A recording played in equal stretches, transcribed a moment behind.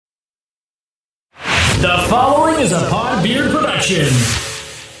The following is a Podbeard production.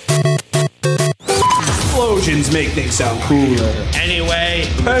 Explosions make things sound cooler. Anyway,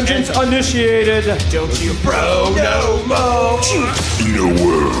 Vengeance initiated. Don't you bro no more. In a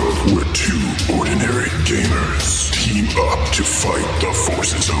world where two ordinary gamers team up to fight the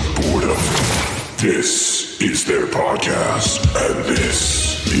forces of boredom, this is their podcast, and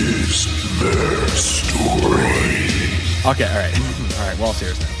this is their story. Okay, all right, we're all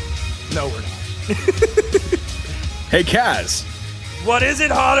serious now. No, we're not. Hey, Kaz, What is it,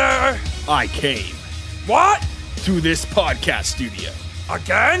 Hunter? I came What? to this podcast studio.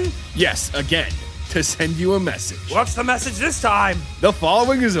 Again? Yes, again, to send you a message. What's the message this time? The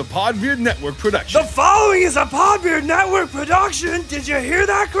following is a Podbeard Network production. The following is a Podbeard Network production. Did you hear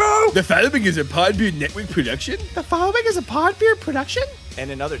that, Crow? The following is a Podbeard Network production. The following is a Podbeard production. And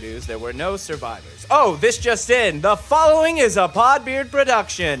in other news, there were no survivors. Oh, this just in. The following is a Podbeard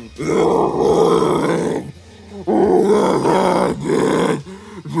production.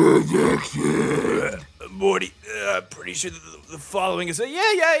 Morty, pretty sure the following is a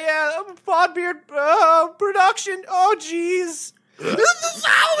Podbeard production. Oh, jeez. The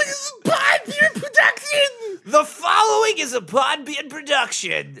following is a Podbeard production. The following is a Podbeard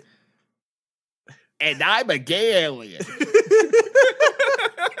production. And I'm a gay alien.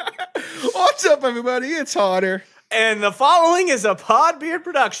 What's up, everybody? It's Hunter. And the following is a Podbeard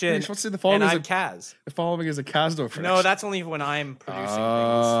production. You're supposed to say the following and is I'm Kaz. The following is a Kazdor production. No, that's only when I'm producing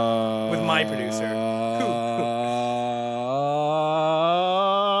things with my producer.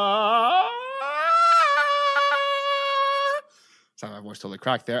 Sorry, my voice totally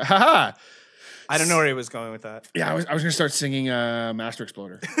cracked there. Haha. I don't know where he was going with that. Yeah, I was gonna start singing Master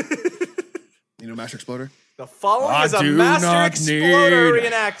Exploder. You know Master Exploder? The following I is a do Master not Exploder need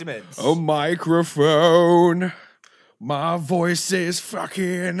reenactment. A microphone. My voice is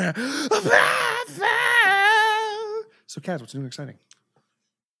fucking. So, Kaz, what's new and exciting?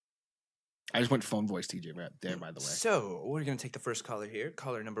 I just went phone voice, TJ, right there, by the way. So, we're going to take the first caller here.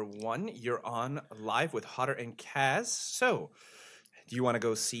 Caller number 1, you're on live with Hotter and Kaz. So, do you want to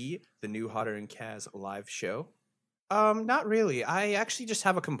go see the new Hotter and Kaz live show? Not really. I actually just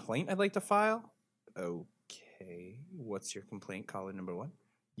have a complaint I'd like to file. Okay. What's your complaint, caller number 1?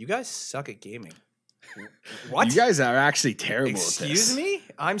 You guys suck at gaming. What? You guys are actually terrible at this. Excuse me?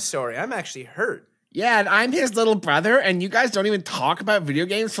 I'm sorry. I'm actually hurt. Yeah, and I'm his little brother, and you guys don't even talk about video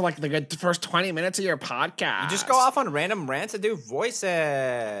games for like the good first 20 minutes of your podcast. You just go off on random rants and do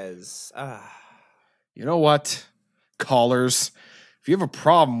voices. You know what, callers? If you have a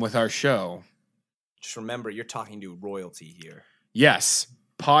problem with our show, Just remember, you're talking to royalty here. yes,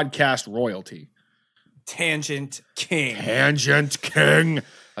 podcast royalty. Tangent King. Tangent King.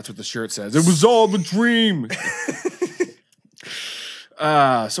 That's what the shirt says. It was all the dream.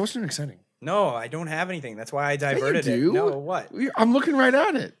 So what's new and exciting? No, I don't have anything. That's why I diverted Yeah, you it. do. No, what? I'm looking right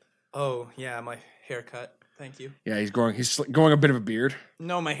at it. Oh, yeah, my haircut. Thank you. Yeah, he's growing a bit of a beard.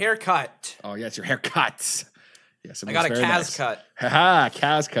 No, my haircut. Oh, yeah, it's your haircut. Yes, I got a Kaz cut. Haha,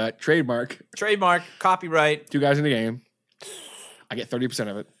 Kaz cut. Trademark. Trademark, copyright. 2 guys in the game. I get 30%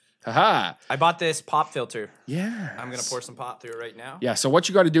 of it. Haha. I bought this pop filter. Yeah. I'm going to pour some pop through it right now. Yeah, so what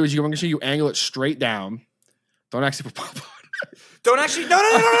you got to do is I'm going to show you angle it straight down. Don't actually put pop on. Don't actually. No.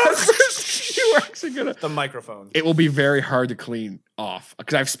 You're actually going to. The microphone. It will be very hard to clean off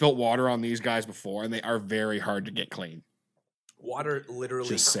because I've spilt water on these guys before and they are very hard to get clean. Water literally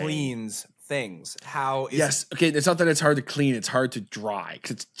Just saying. cleans things. How is Yes. Okay. It's not that it's hard to clean. It's hard to dry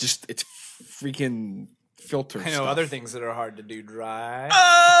because it's freaking filter I know stuff. other things that are hard to do dry.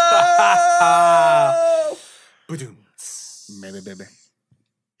 Oh! Ba-doom. Maybe, baby.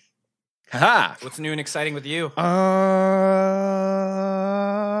 Haha. What's new and exciting with you? I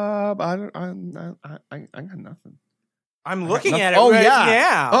got nothing. I'm looking at it Oh right yeah.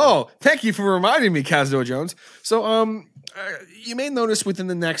 now. Oh, thank you for reminding me, Kazdor Jones. So, you may notice within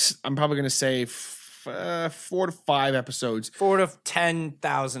the next, I'm probably going to say 4 to 5 episodes, 4 to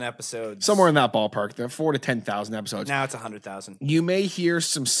 10,000 episodes. somewhere in that ballpark. The 4 to 10,000 episodes. Now it's 100,000. You may hear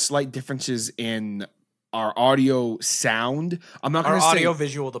some slight differences in our audio sound. I'm not Our going to say audio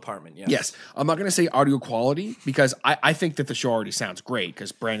visual department, yes. Yes, I'm not going to say audio quality because I think that the show already sounds great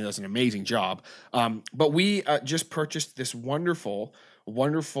because Brandon does an amazing job. But we just purchased this wonderful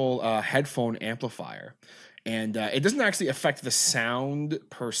headphone amplifier. And it doesn't actually affect the sound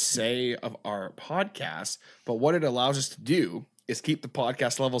per se of our podcast, but what it allows us to do is keep the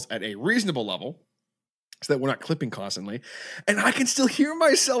podcast levels at a reasonable level so that we're not clipping constantly. And I can still hear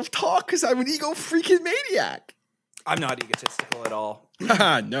myself talk because I'm an ego freaking maniac. I'm not egotistical at all.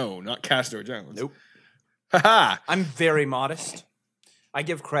 No, not Castor Jones. Nope. Haha. I'm very modest. I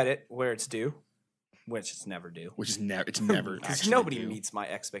give credit where it's due. which it's never due. which is never. It's never Because actually nobody due. meets my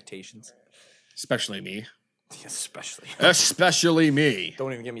expectations, especially me. especially. Especially me.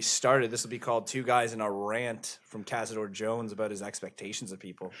 Don't even get me started. This will be called Two Guys in a Rant from Cazador Jones about his expectations of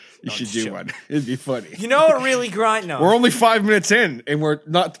people. You No, should I'm do joking. one. It'd be funny. You know what really grind? No. We're only 5 minutes in, and we're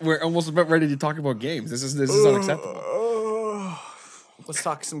almost about ready to talk about games. This is unacceptable. Let's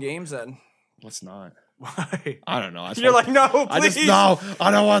talk some games then. Let's not. Why? I don't know. You're like, no, please. I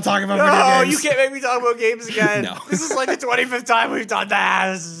don't want to talk about No, video games. you can't make me talk about games again. No. This is like the 25th time we've done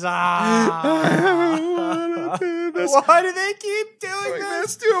this. Why do they keep doing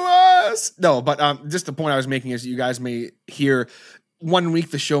this? this to us. No, but just the point I was making is that you guys may hear 1 week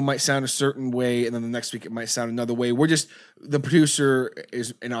the show might sound a certain way, and then the next week it might sound another way. We're just the producer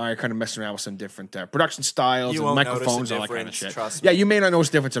and I are kind of messing around with some different production styles You and won't notice microphones a and all that kind of difference, shit. trust Yeah, me. you may not notice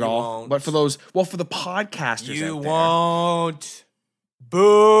a difference at all, won't. but for the podcasters, You out there, won't.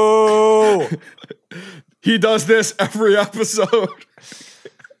 Boo! he does this every episode.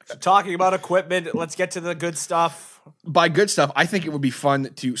 Talking about equipment, let's get to the good stuff. By good stuff, I think it would be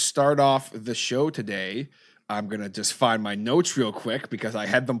fun to start off the show today. I'm going to just find my notes real quick because I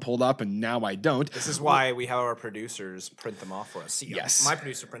had them pulled up and now I don't. This is why we have our producers print them off for us. See, Yes. my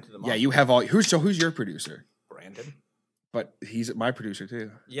producer printed them off. Yeah, you have all. Who's your producer? Brandon. But he's my producer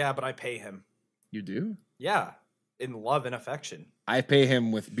too. Yeah, but I pay him. You do? Yeah, in love and affection. I pay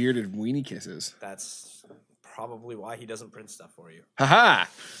him with bearded weenie kisses. That's probably why he doesn't print stuff for you. Ha ha!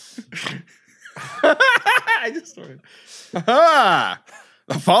 I just started. Ha ha!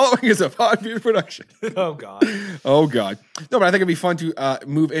 The following is a Podbeard production. Oh God. Oh God! No, but I think it'd be fun to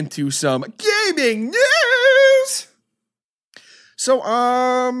move into some gaming news. So,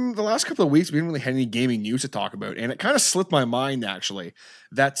 the last couple of weeks we didn't really have any gaming news to talk about, and it kind of slipped my mind actually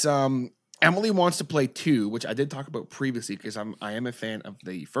that Emily Wants to Play 2, which I did talk about previously because I am a fan of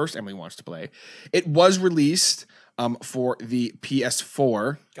the first Emily Wants to Play. It was released for the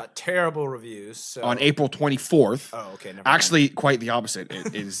PS4 Got terrible reviews. So. on April 24th. Oh, okay. Never mind. Actually, quite the opposite.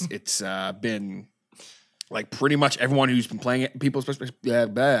 It's been like pretty much everyone who's been playing it, people, especially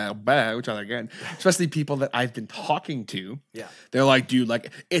which I again, especially people that I've been talking to. Yeah. They're like, dude,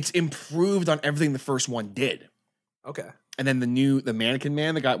 like it's improved on everything the first one did. Okay. And then the mannequin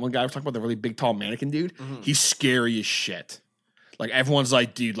man, one guy I was talking about, the really big tall mannequin dude, he's scary as shit. Like everyone's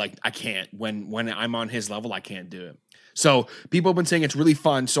like, dude, like I can't. When I'm on his level, I can't do it. So people have been saying it's really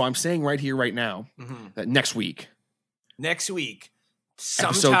fun. So I'm saying right here, right now, that next week, Episode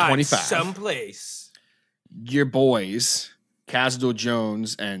Episode 25. someplace. your boys, Cazador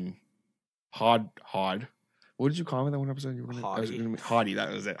Jones and Hod. What did you call me that one episode? You were gonna, Hottie. Hottie,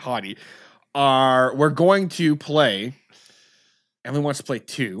 that was it. Hottie. We're going to play. Emily Wants to Play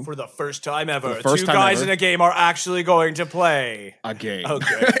 2. For the first time ever, the first two time guys ever. in a game are actually going to play. A game.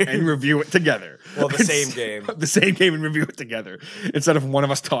 Okay. And review it together. Well, the same game. The same game and review it together. Instead of one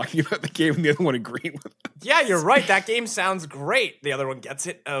of us talking about the game and the other one agreeing with it. Yeah, you're right. That game sounds great. The other one gets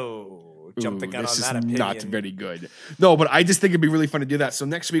it. Oh, jump the Ooh, gun on this that is opinion. not very good. No, but I just think it'd be really fun to do that. So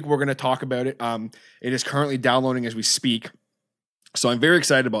next week we're going to talk about it. It is currently downloading as we speak. So I'm very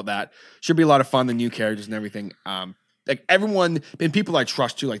excited about that. Should be a lot of fun, the new characters and everything. Like everyone and people I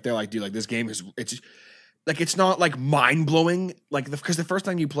trust too, like they're like, dude, like this game it's not like mind blowing. Like because the first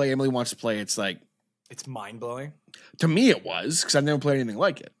time you play Emily Wants to Play, it's like It's mind blowing, to me it was because I've never played anything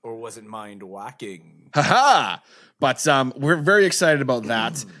like it. or was it mind whacking? Haha. But we're very excited about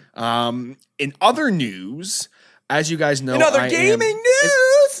that. In other news, as you guys know, Another I gaming am,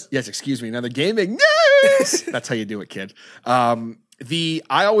 news. Yes, excuse me. Another gaming news. That's how you do it, kid.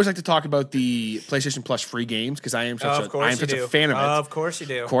 I always like to talk about the PlayStation Plus free games because I am such a fan of it. Of course you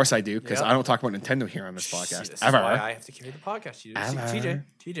do. Of course I do because Yeah. I don't talk about Nintendo here on this See, podcast this ever. is why I have to carry the podcast. You Ever.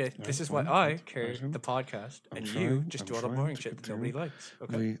 TJ, this is why I carry the podcast, and you trying- just I'm do all the trying boring to shit that continue. nobody likes.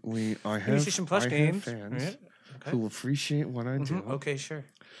 Okay. I have PlayStation Plus I have games. fans Right? Okay. who appreciate what I do. Okay, sure.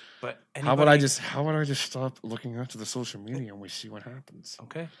 But How about I anybody- just stop looking after the social media and we see what happens?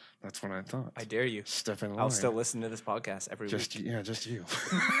 Okay, That's what I thought. I dare you. Step in line. I'll still listen to this podcast every Just week. just you.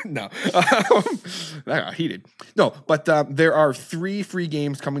 No, that got heated. No, but there are 3 free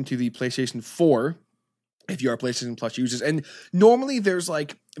games coming to the PlayStation 4 if you are PlayStation Plus users. And normally there's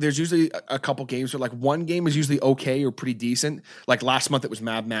usually a couple games, but like one game is usually okay or pretty decent. Like last month it was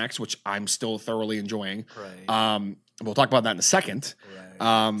Mad Max, which I'm still thoroughly enjoying. Right. We'll talk about that in a second.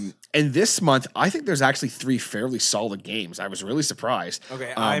 Right. And this month, I think there's actually 3 fairly solid games. I was really surprised.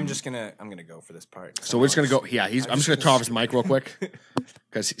 Okay, I'm gonna go for this part. So we're just gonna go. Yeah, I'm just gonna turn off his mic real quick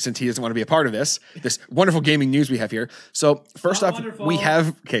because since he doesn't want to be a part of this wonderful gaming news we have here. So first up, we have.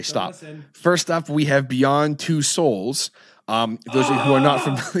 Okay, stop. First up, we have Beyond Two Souls. Those of you who are not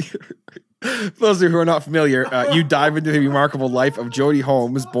familiar, For those of you who are not familiar, you dive into the remarkable life of Jodie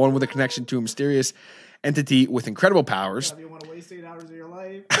Holmes, born with a connection to a mysterious entity with incredible powers. You want to waste 8 hours of your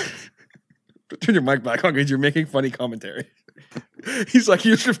life? Turn your mic back on because you're making funny commentary. He's like,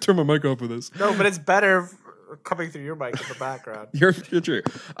 you should have turned my mic off for this. No, but it's better coming through your mic in the background. You're true.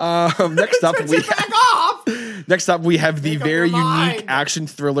 Next up, we have the Make up very your unique mind. action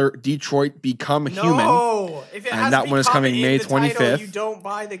thriller Detroit Become Human. No, if it And has that one is Become coming in May the title, 25th. you don't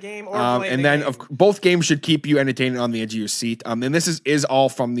buy the game or play And the then game. both games should keep you entertained and on the edge of your seat. And this is all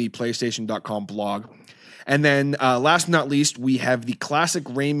from the PlayStation.com blog. And then last but not least, we have the classic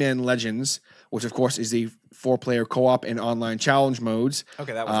Rayman Legends, which of course is the 4-player co-op and online challenge modes.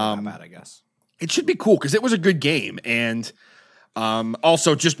 Okay, that wasn't that bad, I guess. It should be cool because it was a good game. And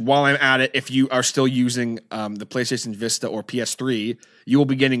also, just while I'm at it, if you are still using the PlayStation Vista or PS3, you will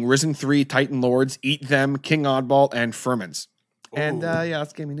be getting Risen 3, Titan Lords, Eat Them, King Oddball, and Furmans. And yeah,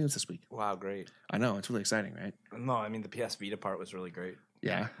 that's gaming news this week. Wow, great. I know, it's really exciting, right? No, I mean the PS Vita part was really great.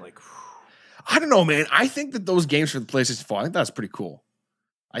 Yeah. Like, I don't know, man. I think that those games for the PlayStation 4, I think that's pretty cool.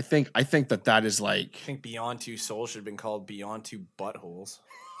 I think that is like I think Beyond Two Souls should have been called Beyond Two Buttholes.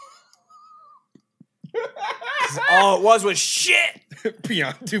 'Cause all it was shit.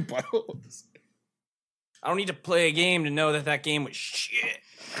 Beyond 2 Buttholes. I don't need to play a game to know that that game was shit.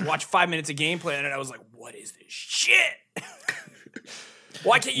 I watched 5 minutes of gameplay and I was like, what is this shit?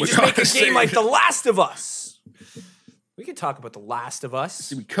 Why can't you We're just make a trying to say game like that- The Last of Us? We could talk about The Last of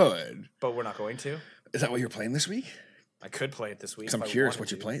Us, We could. but we're not going to. Is that what you're playing this week? I could play it this week. Because I'm if I curious wanted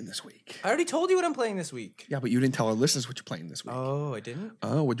what you're to. playing this week. I already told you what I'm playing this week. Yeah, but you didn't tell our listeners what you're playing this week. Oh, I didn't?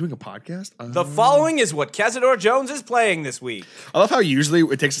 Oh, we're doing a podcast? The following is what Cazador Jones is playing this week. I love how usually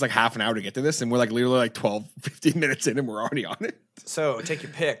it takes us like half an hour to get to this, and we're like literally like 12, 15 minutes in, and we're already on it. So take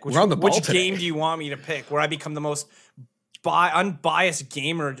your pick. Which, We're on the ball which today. game do you want me to pick where I become the most unbiased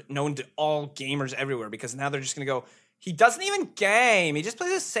gamer known to all gamers everywhere? Because now they're just going to go, he doesn't even game. He just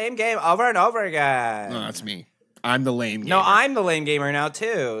plays the same game over and over again. No, that's me. I'm the lame gamer. No, I'm the lame gamer now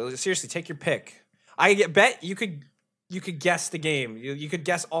too. Seriously, take your pick. Bet you could guess the game. You could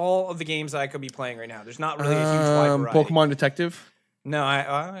guess all of the games that I could be playing right now. There's not really a huge wide variety. Pokemon Detective. No,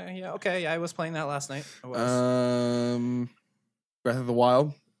 yeah, okay. I was playing that last night. I was. Breath of the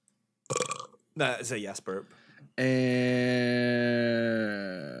Wild. That is a yes burp. And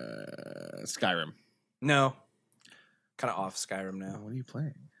Skyrim. No. Kind of off Skyrim now. What are you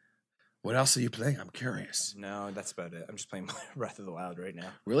playing? What else are you playing? I'm curious. No, that's about it. I'm just playing Breath of the Wild right now.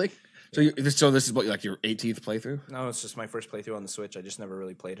 Really? So, this is what, like your 18th playthrough? No, it's just my first playthrough on the Switch. I just never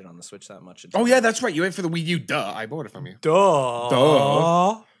really played it on the Switch that much. Oh yeah, that's right. You went for the Wii U. Duh, I bought it from you.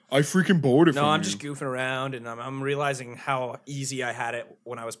 Duh. I freaking bought it. No, from I'm you. just goofing around, and I'm realizing how easy I had it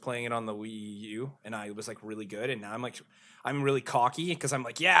when I was playing it on the Wii U, and I was like really good. And now I'm really cocky because I'm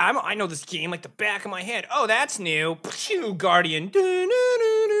like, yeah, I know this game like the back of my hand. Oh, that's new. Phew, Guardian.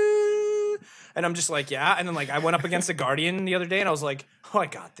 Do-do-do-do. And I'm just like, yeah. And then like I went up against a Guardian the other day, and I was like, oh, I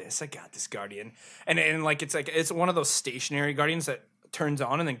got this Guardian. And like it's one of those stationary Guardians that turns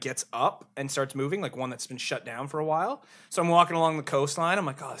on and then gets up and starts moving, like one that's been shut down for a while. So I'm walking along the coastline. I'm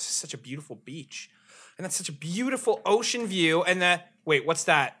like, oh, this is such a beautiful beach. And that's such a beautiful ocean view. And wait, what's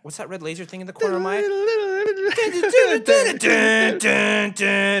that? What's that red laser thing in the corner of my...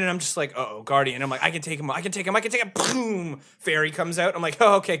 And I'm just like, uh-oh, Guardian. I'm like, I can take him. Boom! Fairy comes out. I'm like,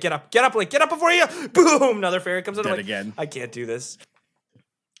 oh, okay, get up, like, get up before you. Boom! Another fairy comes out. I'm Dead like, again. I can't do this.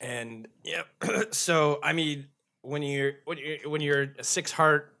 And yeah, so I mean, when you're a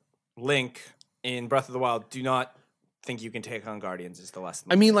 6-heart Link in Breath of the Wild, do not think you can take on Guardians. Is the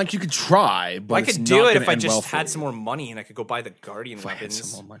lesson. I mean, like you could try, but I it's could not do it gonna if I end just well for had you. some more money and I could go buy the Guardian If I had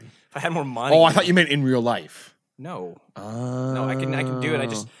weapons. some more money. If I had more money. Oh, I thought you meant in real life. No, no, I can do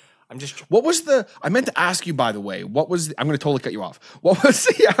it. I'm just. What was the? I meant to ask you, by the way. What was? I'm going to totally cut you off. What was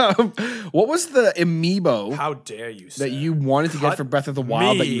the? What was the amiibo How dare you? Sir. that you wanted to get Cut for Breath of the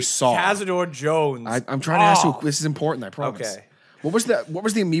Wild that you saw? Cazador Jones. I'm trying to ask you. Oh. This is important. I promise. Okay. What was the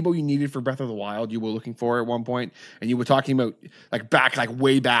amiibo you needed for Breath of the Wild? You were looking for at one point, and you were talking about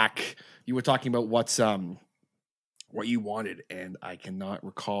way back. You were talking about what you wanted, and I cannot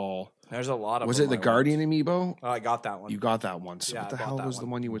recall. There's a lot of. Was them it the I want. Guardian amiibo? Oh, I got that one. You got that one. So Yeah, what the I bought hell that was the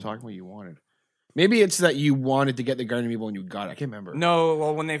one. one you were talking about you wanted? Maybe it's that you wanted to get the Guardian amiibo and you got it. I can't remember. No,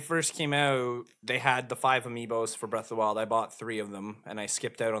 well, when they first came out, they had the 5 amiibos for Breath of the Wild. I bought 3 of them, and I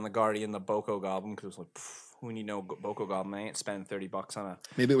skipped out on the Guardian, the Boko Goblin, because it was like, who need no Boko Goblin? I ain't spending $30 on a.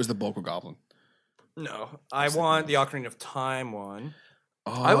 Maybe it was the Boko Goblin. No, I want the Ocarina of Time one.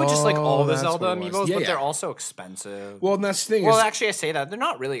 I would just like all the that's Zelda what it was. amiibos, Yeah, but yeah. they're also expensive. Well, and that's the thing. Well, is, actually, I say that they're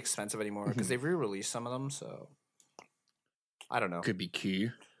not really expensive anymore because they've re-released some of them. So I don't know. could be key.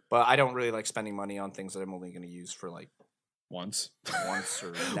 But I don't really like spending money on things that I'm only going to use for like once. once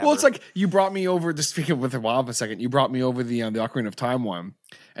or never. Well, it's like you brought me over. Just speaking with WoW for a second, you brought me over the Ocarina of Time one,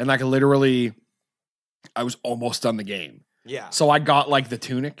 and like literally, I was almost done the game. yeah. So I got like the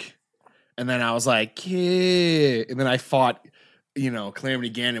tunic, and then I was like, yeah, and then I fought,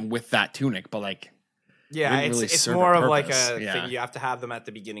 Calamity Ganon with that tunic, but like Yeah, didn't really it's serve a more of like purpose. a Yeah. thing you have to have them at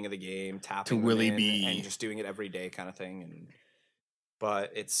the beginning of the game, tapping them really in be- and just doing it every day kind of thing.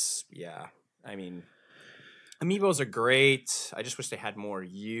 But it's I mean, amiibos are great. I just wish they had more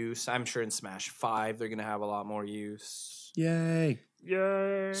use. I'm sure in Smash 5 they're gonna have a lot more use. yay,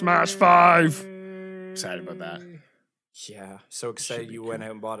 Yay! Smash 5. Excited about that. Yeah, so excited be you went out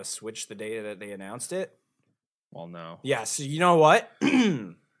and bought a Switch the day that they announced it. Well, no, Yeah, so you know what?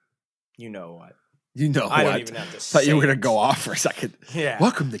 You know what? I don't what? even have to Thought you were say gonna it. go off for a second. Yeah.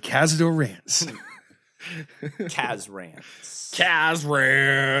 Welcome to Cazador Rants. Kaz rants. Kaz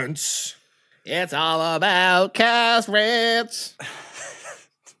Rants. It's all about Kaz Rants.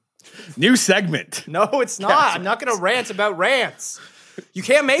 New segment. No, it's not. Kaz I'm not going to rant about rants. You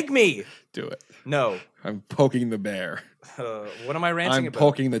can't make me. Do it. No. I'm poking the bear. What am I ranting I'm about?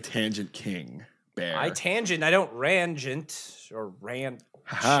 poking the tangent king bear. I tangent. I don't rangent or rant.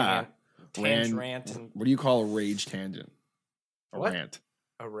 Haha. Tangent, rant, and What do you call a rage tangent? A What? rant.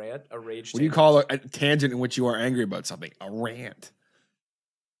 a rant, a rage. What do you tangent. call a tangent in which you are angry about something? A rant.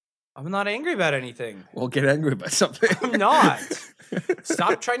 I'm not angry about anything. Well, get angry about something. I'm not.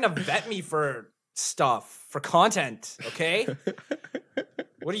 Stop trying to vet me for stuff, for content, okay?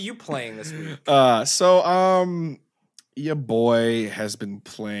 What are you playing this week? Your boy has been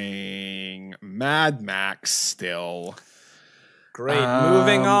playing Mad Max still. Great.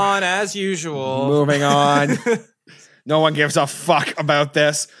 Moving on as usual. Moving on. No one gives a fuck about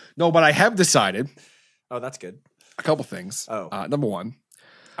this. No, but I have decided Oh, that's good. a couple things. Oh. Number one.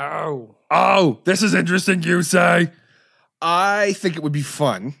 Oh. This is interesting, you say. I think it would be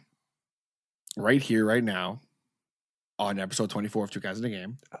fun right here, right now, on episode 24 of Two Guys in a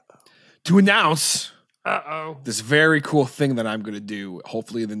Game, to announce this very cool thing that I'm going to do,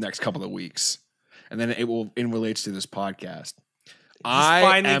 hopefully in the next couple of weeks. And then it relates to this podcast. He's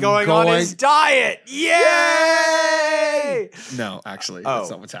finally going on his diet. Yay! No, actually, Oh. that's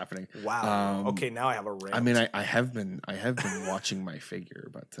not what's happening. Wow. Okay, now I have a rant. I mean, I have been watching my figure,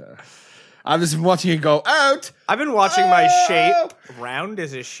 but I've just been watching it go out. I've been watching my Oh! shape. Round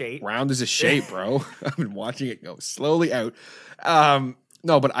is a shape. Round is a shape, bro. I've been watching it go slowly out.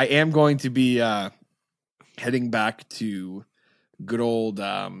 No, but I am going to be heading back to good old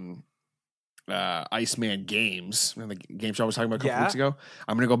Iceman Games, the game show I was talking about a couple weeks ago.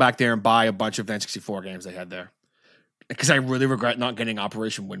 I'm going to go back there and buy a bunch of N64 games they had there. Because I really regret not getting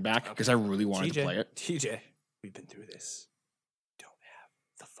Operation Win back because I really wanted to play it. TJ, we've been through this. Don't have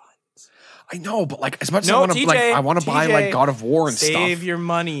the funds. I know, but like as much as No, I want to, TJ, I want to buy like God of War and Save stuff. your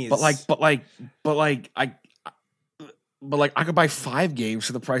monies. But I could buy 5 games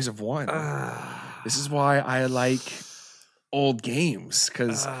for the price of one. This is why I like old games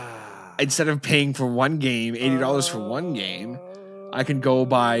because instead of paying for one game, $80 for one game, I can go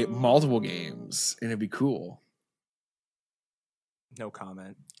buy multiple games and it'd be cool. No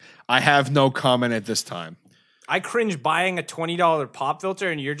comment. I have no comment at this time. I cringe buying a $20 pop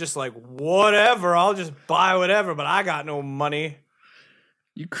filter and you're just like, whatever, I'll just buy whatever, but I got no money.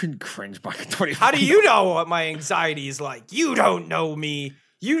 You couldn't cringe buying a 20. How do you know what my anxiety is like? You don't know me.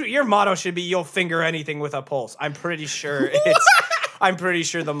 Your motto should be you'll finger anything with a pulse. I'm pretty sure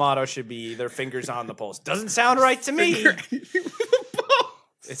the motto should be their fingers on the pulse. Doesn't sound right to me.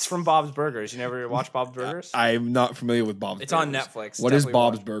 It's from Bob's Burgers. You never watch Bob's Burgers? I'm not familiar with Bob's It's Burgers. on Netflix. What is Definitely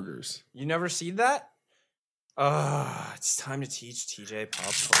Bob's watch. Burgers? You never seen that? It's time to teach TJ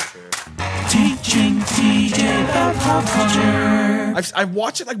pop culture. I've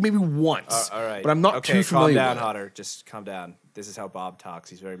watched it like maybe once. All right. But I'm not okay, too familiar calm down, with it. Hodder. Just calm down. This is how Bob talks.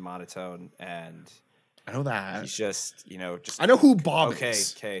 He's very monotone and I know that. he's just, just I know who Bob Okay,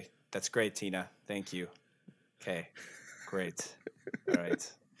 is. okay. That's great, Tina. Thank you. Okay. Great. All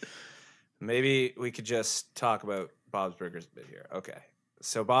right. Maybe we could just talk about Bob's Burgers a bit here. Okay.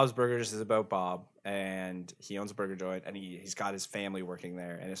 So Bob's Burgers is about Bob, and he owns a burger joint, and he's got his family working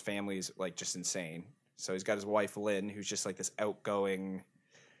there, and his family's like just insane. So he's got his wife Lynn, who's just like this outgoing.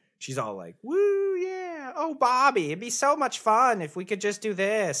 She's all like, "Woo, yeah! Oh, Bobby, it'd be so much fun if we could just do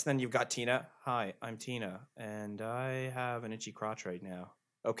this." Then you've got Tina. Hi, I'm Tina, and I have an itchy crotch right now.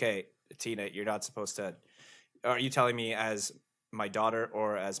 Okay, Tina, you're not supposed to. Are you telling me as my daughter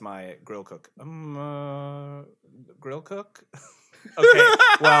or as my grill cook? Grill cook. Okay.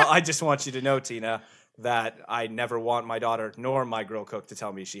 Well, I just want you to know, Tina, that I never want my daughter nor my girl cook to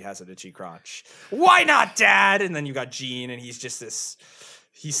tell me she has an itchy crotch. Why not, Dad? And then you got Gene, and he's just this.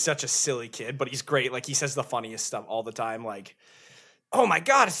 He's such a silly kid, but he's great. Like, he says the funniest stuff all the time. Like, oh my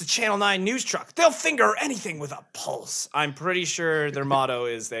God, it's the Channel 9 news truck. They'll finger anything with a pulse. I'm pretty sure their motto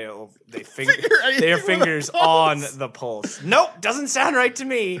is they finger their fingers on the pulse. Nope, doesn't sound right to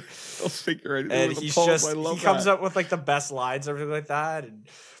me. They'll figure anything And with a he's pulse. just I love he comes that. up with like the best lines, everything like that, and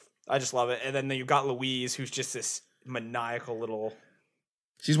I just love it. And then you've got Louise, who's just this maniacal little.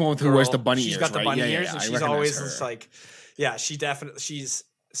 She's one with who wears the girl. bunny She's ears, got the right? bunny Yeah, ears, yeah, and I she's recognize always her. just like, yeah, she's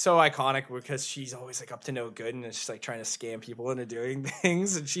so iconic because she's always like up to no good and it's just like trying to scam people into doing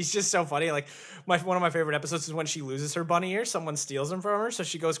things, and she's just so funny. Like one of my favorite episodes is when she loses her bunny ears. Someone steals them from her, so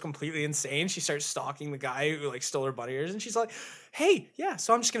she goes completely insane. She starts stalking the guy who like stole her bunny ears, and she's like, "Hey, yeah,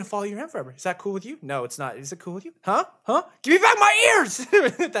 so I'm just gonna follow you around forever. Is that cool with you? No, it's not. Is it cool with you? Huh? Give me back my ears!"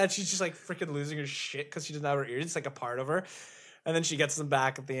 That she's just like freaking losing her shit because she doesn't have her ears. It's like a part of her. And then she gets them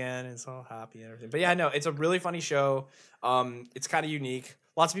back at the end, and it's all happy and everything. But yeah, no, it's a really funny show. It's kind of unique.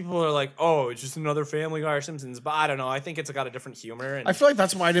 Lots of people are like, "Oh, it's just another Family Guy or Simpsons," but I don't know. I think it's got a different humor. And I feel like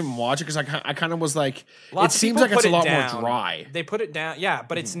that's why I didn't watch it because I kind of was like, lots it of seems people like it's put a it lot down. more dry. They put it down, yeah,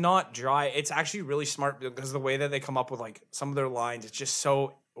 but it's not dry. It's actually really smart because of the way that they come up with like some of their lines. It's just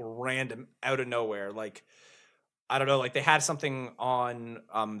so random, out of nowhere. Like, I don't know, like they had something on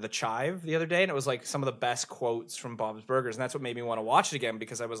the Chive the other day, and it was like some of the best quotes from Bob's Burgers, and that's what made me want to watch it again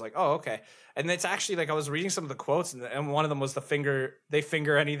because I was like, oh, okay. And it's actually like I was reading some of the quotes, and one of them was they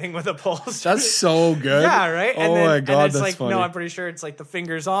finger anything with a pulse. That's so good. Yeah, right. Oh my God, and it's that's like, funny. no, I'm pretty sure it's like the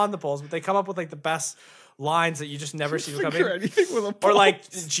fingers on the pulse, but they come up with like the best lines that you just never see them come Figure in. anything with a Or pulse.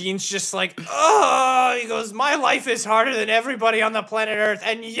 like Gene's just like, oh, he goes, my life is harder than everybody on the planet Earth,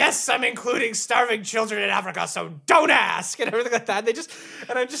 and yes, I'm including starving children in Africa, so don't ask, and everything like that.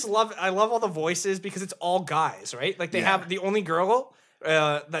 I love all the voices because it's all guys, right? Like they have the only girl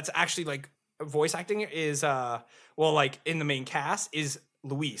that's actually like voice acting is like in the main cast is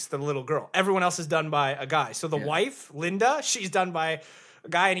Louise, the little girl. Everyone else is done by a guy. So the wife, Linda, she's done by a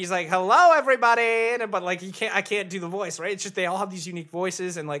guy, and he's like, "Hello, everybody," but like I can't do the voice, right? It's just they all have these unique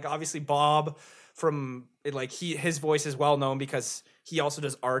voices, and like obviously Bob from it, like his voice is well known because he also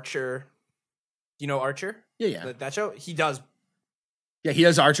does Archer. You know Archer? Yeah. That show he does. Yeah, he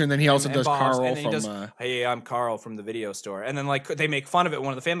does Archer, and then he also and does Bob's, Carl and then he from. does, hey, I'm Carl from the video store, and then like they make fun of it.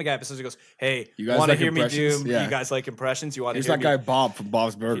 One of the Family Guy episodes, he goes, "Hey, You guys want to like hear me do? impressions? Yeah. You guys like impressions? You want to He's hear that me?" guy Bob from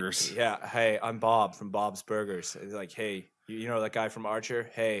Bob's Burgers. Yeah, hey, I'm Bob from Bob's Burgers. He's like, hey, you know that guy from Archer?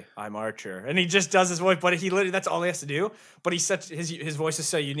 Hey, I'm Archer. And he just does his voice, but he literally, that's all he has to do. But he's such, his voice is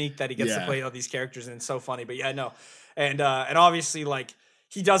so unique that he gets to Yeah. play all these characters, and it's so funny. But yeah, no. And obviously, like,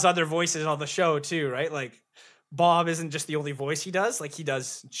 he does other voices on the show too, right? Like, Bob isn't just the only voice he does. Like, he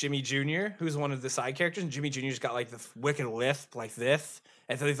does Jimmy Jr., who's one of the side characters, and Jimmy Jr.'s got like the wicked lisp like this.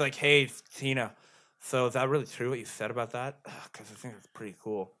 And so he's like, hey, Tina, so is that really true what you said about that? Because I think that's pretty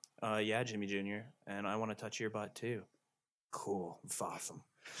cool. Yeah, Jimmy Jr., and I want to touch your butt too. Cool. It's awesome.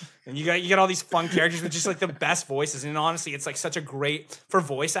 And you get all these fun characters with just like the best voices. And honestly, it's like such a great, for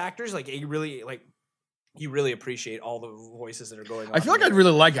voice actors, like you really appreciate all the voices that are going on. I feel like I'd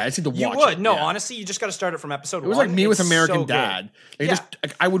really like it. I just need to You watch would. it. No, Yeah. honestly, you just got to start it from episode 1. It was like me with It's American so good. Dad. Like,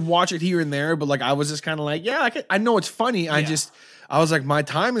 Yeah. I would watch it here and there, but like I was just kind of like, yeah, I know it's funny. I was like, my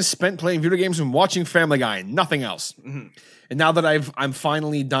time is spent playing video games and watching Family Guy and nothing else. Mm-hmm. And now that I'm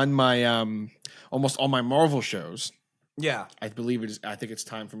finally done my almost all my Marvel shows, Yeah. I think it's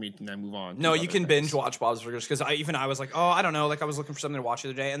time for me to now move on. No, to you other can things. binge watch Bob's Burgers because I was like, oh, I don't know. Like I was looking for something to watch the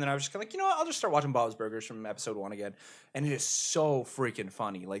other day, and then I was just kind of like, you know what? I'll just start watching Bob's Burgers from episode 1 again, and it is so freaking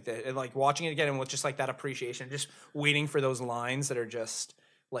funny. Like like watching it again and with just like that appreciation, just waiting for those lines that are just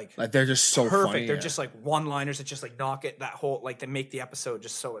like Like they're just so perfect. funny. They're yeah. just like one-liners that just like knock it that whole like they make the episode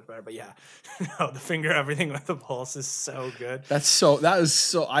just so much better. But yeah, no, the finger everything with the pulse is so good. that is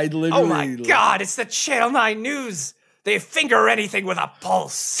so. I literally. Oh my god, it's the Channel 9 News. They finger anything with a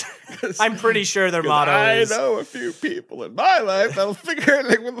pulse. I'm pretty sure their motto I is know a few people in my life that'll figure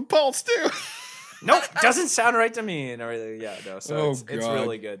anything with a pulse too. nope, doesn't sound right to me and everything. Yeah, no, so Oh, it's God.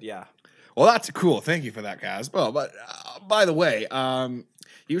 really good. Yeah. Well, that's cool. Thank you for that, Kaz. Well, but by the way,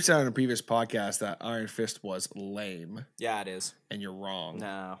 you said on a previous podcast that Iron Fist was lame, Yeah, it is. and you're wrong.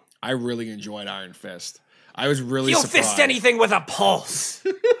 No. I really enjoyed Iron Fist. I was really He'll surprised. fist anything with a pulse.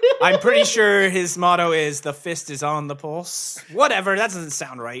 I'm pretty sure his motto is the fist is on the pulse. Whatever, that doesn't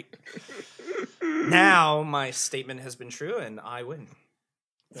sound right. Now my statement has been true and I win.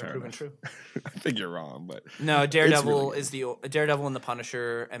 They're Fair proven enough. true. I think you're wrong, but No, Daredevil really is the Daredevil and the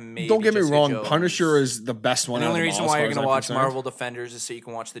Punisher, and maybe don't get me Jessica wrong. Jones. Punisher is the best one. And the out only of them reason all, why as you're far as gonna I'm watch concerned. Marvel Defenders is so you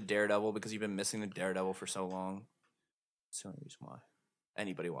can watch the Daredevil because you've been missing the Daredevil for so long. That's the only reason why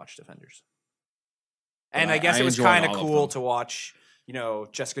anybody watch Defenders. And Well, I guess I it was enjoyed kind of all of cool them. to watch,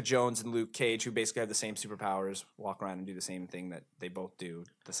 Jessica Jones and Luke Cage, who basically have the same superpowers, walk around and do the same thing that they both do,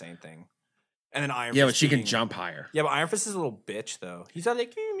 the same thing. And then Iron Yeah, Fist but she can being- jump higher. Yeah, but Iron Fist is a little bitch, though. He's all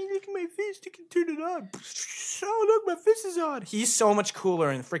like, hey, look at my fist. You can turn it on. Oh, look, my fist is on. He's so much cooler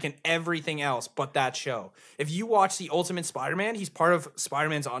in freaking everything else but that show. If you watch the Ultimate Spider-Man, he's part of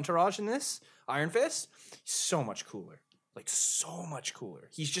Spider-Man's entourage in this, Iron Fist. He's so much cooler. Like, so much cooler.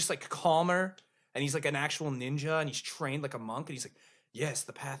 He's just, like, calmer, and he's, like, an actual ninja, and he's trained like a monk, and he's like, yes,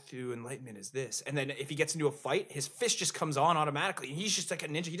 the path to enlightenment is this. And then if he gets into a fight, his fist just comes on automatically. And he's just like a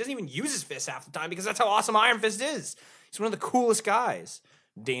ninja. He doesn't even use his fist half the time because that's how awesome Iron Fist is. He's one of the coolest guys.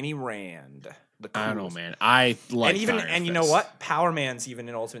 Danny Rand. The coolest. I don't know, man. I like And you know what? Power Man's even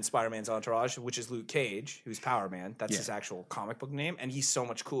in Ultimate Spider-Man's entourage, which is Luke Cage, who's Power Man. That's his actual comic book name, and he's so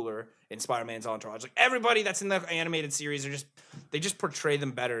much cooler in Spider-Man's entourage. Like everybody that's in the animated series they just portray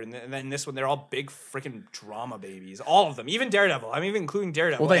them better. And then this one, they're all big freaking drama babies. All of them, even Daredevil. I'm even including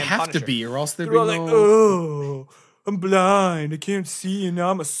Daredevil. Well, they and have Punisher. to be, or else they'd They're be all like, oh, I'm blind. I can't see, and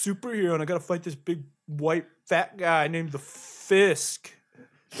now I'm a superhero, and I gotta fight this big white fat guy named the Fisk.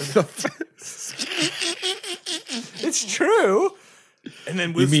 It's true. And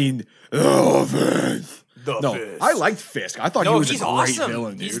then You mean Fisk? the No, Fisk. I liked Fisk. I thought he No, was a he's great awesome.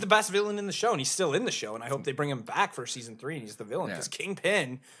 villain, dude. He's the best villain in the show, and he's still in the show. And I hope they bring him back for season 3, and he's the villain Yeah. because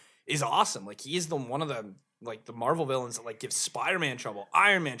Kingpin is awesome. Like he is one of the Marvel villains that like gives Spider-Man trouble,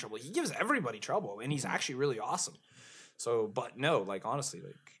 Iron Man trouble. He gives everybody trouble, and he's actually really awesome. So, but no, like honestly,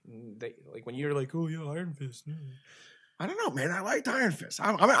 when you're like, oh yeah, Iron Fist. I don't know, man. I liked Iron Fist.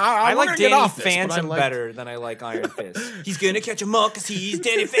 I I wanna like get Danny off this, but I Phantom liked- better than I like Iron Fist. He's gonna catch him all because he's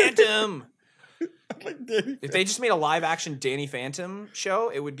Danny Phantom. If they just made a live action Danny Phantom show,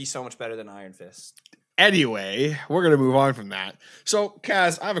 it would be so much better than Iron Fist. Anyway, we're gonna move on from that. So,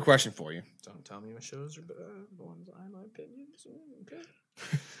 Kaz, I have a question for you. Don't tell me my shows are bad. The ones I have my opinions. Okay.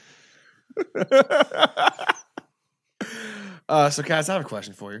 So, Kaz, I have a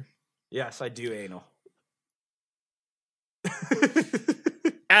question for you. Yes, I do anal.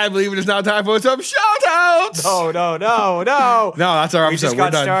 I believe it is now time for some shout outs. No. No, that's our episode. We just We're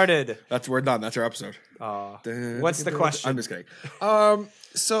got done. started. We're done. That's our episode. What's the question? I'm just kidding.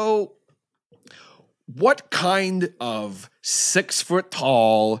 So what kind of 6 foot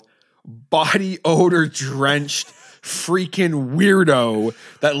tall, body odor drenched freaking weirdo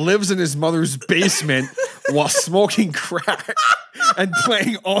that lives in his mother's basement while smoking crack and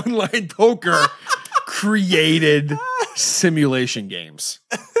playing online poker created simulation games?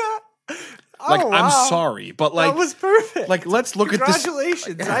 Like, wow. I'm sorry, but like, that was perfect. like, let's look at this.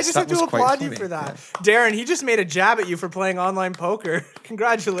 Congratulations. Yes, I just that have to was quite applaud you funny. for that. Darren, he just made a jab at you for playing online poker.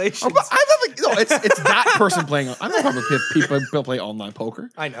 Congratulations. Oh, but I don't think it's that person playing. I don't know how people play online poker.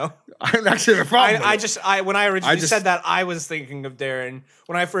 I know. I'm actually the problem. When I originally just- said that, I was thinking of Darren.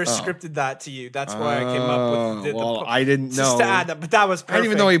 When I first scripted that to you, that's why I came up with well, I didn't just know. to add that, but that was perfect. I didn't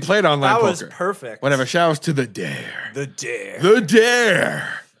even know he played online That poker. was perfect. Whatever. Shout outs to the Dare. The Dare.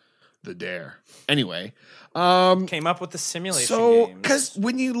 The Dare. Anyway, Came up with the simulation so games. because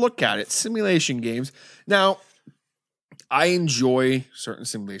when you look at it, simulation games. Now, I enjoy certain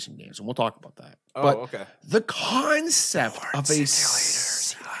simulation games, and we'll talk about that. Oh, but okay. the concept of a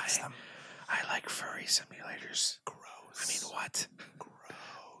simulators. I like furry simulators. Gross. I mean, what? Gross.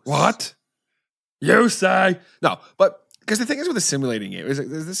 What? You say? No, but because the thing is with a simulating game is that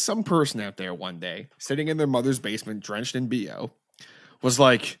there's some person out there one day sitting in their mother's basement, drenched in BO, was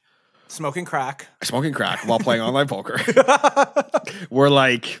like Smoking crack. smoking crack while playing online poker. We're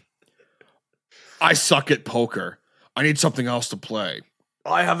like, I suck at poker. I need something else to play.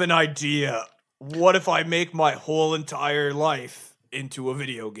 I have an idea. What if I make my whole entire life into a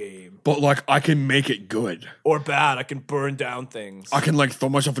video game? But like, I can make it good. Or bad, I can burn down things. I can like throw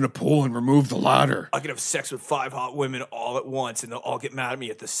myself in a pool and remove the ladder. I can have sex with 5 hot women all at once, and they'll all get mad at me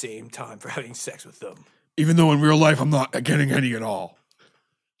at the same time for having sex with them. Even though in real life I'm not getting any at all.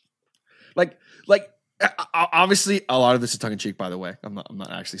 Like, obviously, a lot of this is tongue in cheek. By the way, I'm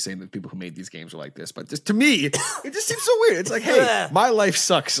not actually saying that people who made these games are like this, but just to me, it just seems so weird. It's like, hey, my life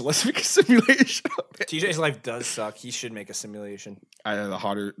sucks. So let's make a simulation. TJ's life does suck. He should make a simulation. The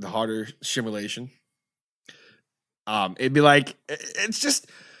harder simulation. It'd be like it's just,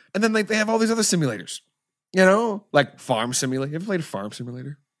 and then like they have all these other simulators, you know, like Farm Simulator. You ever played a Farm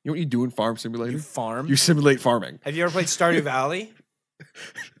Simulator? You know what you do in Farm Simulator? You farm? You simulate farming. Have you ever played Stardew Valley?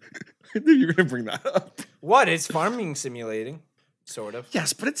 I knew you were gonna bring that up. What? It's farming simulating, sort of.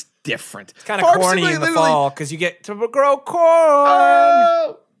 Yes, but it's different. It's kind of Farm corny Simulator in the literally- fall because you get to grow corn.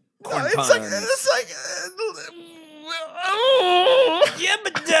 Oh, Corn it's like puns. it's like.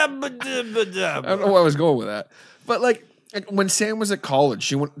 I don't know where I was going with that, but like when Sam was at college,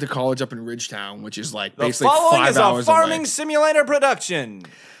 she went to college up in Ridgetown, which is like The basically following 5 is a hours farming away. simulator production.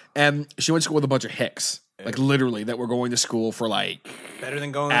 And she went to school with a bunch of hicks, like literally that were going to school for like. Better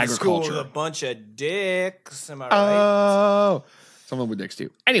than going to school with Agriculture. a bunch of dicks. Am I right? Oh, some of them with dicks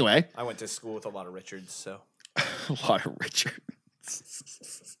too. Anyway, I went to school with a lot of Richards, so. a lot of Richard.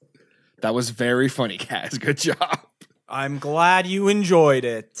 That was very funny, Kaz. Good job. I'm glad you enjoyed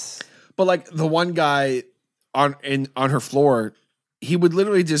it. But like the one guy on her floor, he would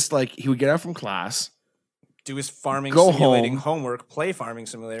literally just like he would get out from class. Do his farming Go simulating home. homework, play farming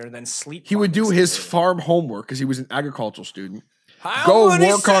simulator, and then sleep. He would do farming his simulator. farm homework because he was an agricultural student. How go many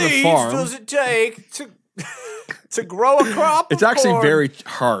work on a seeds farm. does it take to to grow a crop? It's of actually corn? very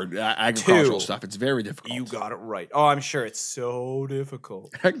hard agricultural Two. stuff. It's very difficult. You got it right. Oh, I'm sure it's so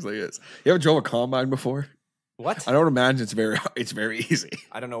difficult. It actually is. You ever drove a combine before? What? I don't imagine it's very easy.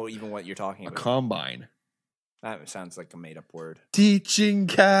 I don't know even what you're talking A about. combine. That sounds like a made up word. Teaching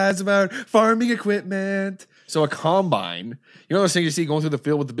Kaz about farming equipment. So a combine, you know those things you see going through the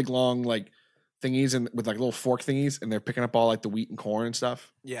field with the big long like thingies and with like little fork thingies, and they're picking up all like the wheat and corn and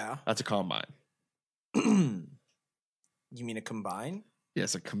stuff. Yeah. That's a combine. You mean a combine?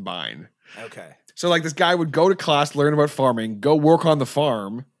 Yes, a combine. Okay. So like this guy would go to class, learn about farming, go work on the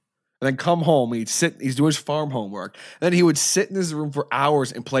farm, and then come home. He'd sit. He's doing his farm homework. And then he would sit in his room for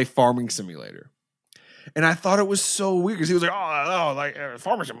hours and play Farming Simulator. And I thought it was so weird because he was like, "Oh, like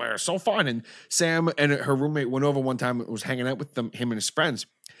Farming Simulator is so fun." And Sam and her roommate went over one time and was hanging out with him and his friends,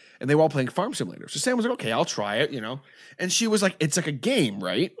 and they were all playing Farm Simulator. So Sam was like, "Okay, I'll try it," you know. And she was like, "It's like a game,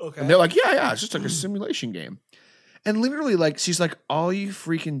 right?" Okay. And they're like, "Yeah, it's just like a simulation game." And literally, like, she's like, "All you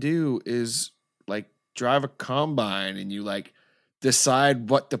freaking do is like drive a combine and you like decide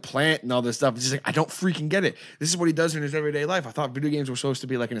what to plant and all this stuff." And she's like, "I don't freaking get it. This is what he does in his everyday life. I thought video games were supposed to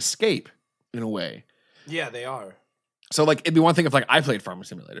be like an escape in a way." Yeah, they are. So like it'd be one thing if like I played Farming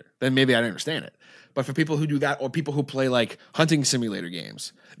Simulator, then maybe I'd understand it. But for people who do that or people who play like hunting simulator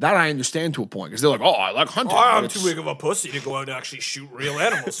games, that I understand to a point because they're like, "Oh, I like hunting." but I'm it's-" too big of a pussy to go out and actually shoot real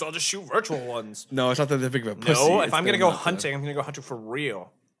animals, so I'll just shoot virtual ones. No, it's not that they're big of a pussy. No, if it's I'm gonna they're go not the- hunting, I'm gonna go hunting for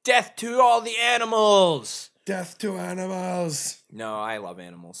real. Death to all the animals. Death to animals. No, I love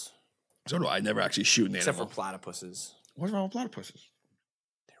animals, So do I. Never actually shoot an except animal. for platypuses. What's wrong with platypuses?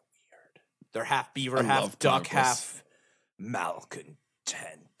 They're half beaver, I half love duck, platypus. half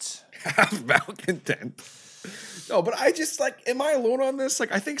malcontent. Have malcontent. No, but I just like, am I alone on this?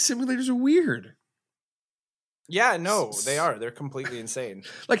 Like, I think simulators are weird. Yeah, no, they are. They're completely insane.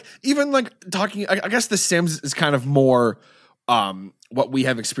 Like, even like talking, I guess The Sims is kind of more what we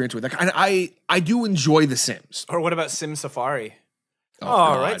have experience with. Like, I do enjoy The Sims. Or what about Sim Safari? Oh,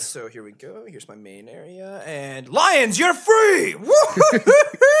 All God. right, so here we go. Here's my main area, and lions, you're free!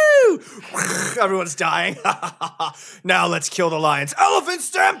 Woo-hoo-hoo-hoo! Everyone's dying. Now let's kill the lions. Elephant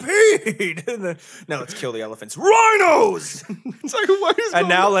stampede! Now let's kill the elephants. Rhinos! It's like, what is And going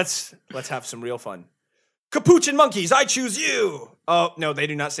now on? let's have some real fun. Capuchin monkeys, I choose you. Oh no, they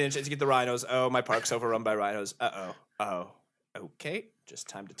do not stand a chance to get the rhinos. Oh, my park's overrun by rhinos. Oh. Okay, just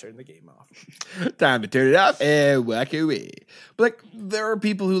time to turn the game off. Time to turn it off and walk away. But like, there are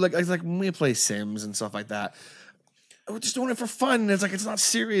people who like when we play Sims and stuff like that, we're just doing it for fun. And it's like it's not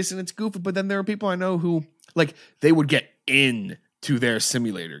serious and it's goofy. But then there are people I know who like they would get into their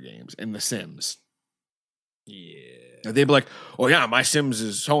simulator games in The Sims. Yeah. And they'd be like, "Oh yeah, my Sims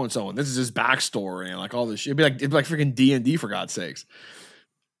is so and so, and this is his backstory, and like all this shit." It'd be like freaking D&D for God's sakes.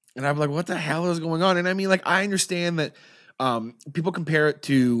 And I'd be like, "What the hell is going on?" And I mean, like, I understand that people compare it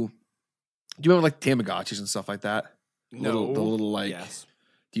to. Do you remember like Tamagotchis and stuff like that? The little like. Yes,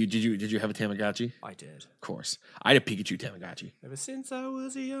 Did you have a Tamagotchi? I did. Of course, I had a Pikachu Tamagotchi. Ever since I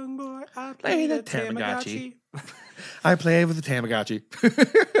was a young boy, I Play played the a Tamagotchi. I played with the Tamagotchi.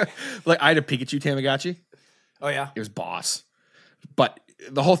 Like I had a Pikachu Tamagotchi. Oh yeah. It was boss. But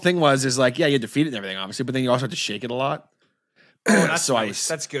the whole thing is like, yeah, you defeat it and everything, obviously, but then you also have to shake it a lot. Oh, that's So I- nice.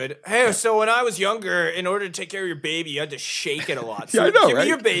 That's good. Hey, so when I was younger, in order to take care of your baby, you had to shake it a lot. So Yeah, I know, give right? me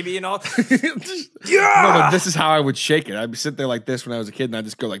your baby and I'll. No, Yeah. but this is how I would shake it. I'd sit there like this when I was a kid, and I'd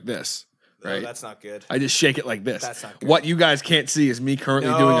just go like this, No, right? that's not good. I just shake it like this. That's not good. What you guys can't see is me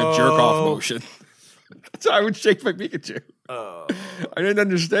currently doing a jerk off No. motion. That's how I would shake my Pikachu. Oh. I didn't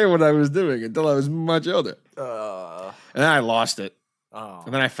understand what I was doing until I was much older, Oh. and then I lost it. Oh.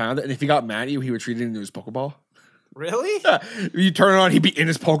 And then I found it, and if he got mad at you, he would treat it into his Pokeball. Really? You turn it on, he'd be in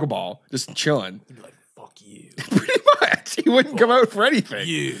his Pokeball, just chilling. He'd be like, fuck you. Pretty much. He wouldn't come out for anything.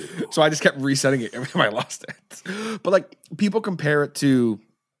 You. So I just kept resetting it every time I lost it. But like people compare it to,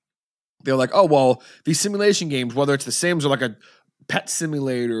 they're like, oh, well, these simulation games, whether it's The Sims or like a pet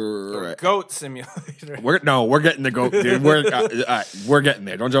simulator Or goat simulator. we're getting the goat, dude. We're getting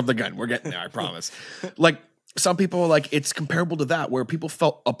there. Don't jump the gun. We're getting there, I promise. Like some people are like, it's comparable to that where people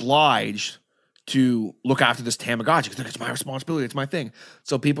felt obliged to look after this Tamagotchi because it's my responsibility, it's my thing.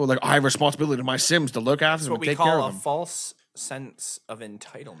 So people are like, I have responsibility to my Sims to look after them What and we take care call of a them. false sense of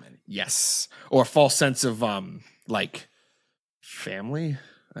entitlement. Yes. Or a false sense of like family,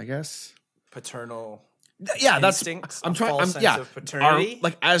 I guess. Paternal. Yeah, that's Instincts, I'm a trying. false I'm, sense yeah, of paternity?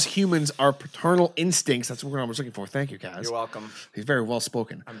 like as humans, our paternal instincts. That's what I was looking for. Thank you, Kaz. You're welcome. He's very well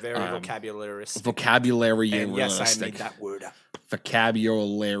spoken. I'm very vocabularistic. Vocabulary And yes, I realistic. made that word up.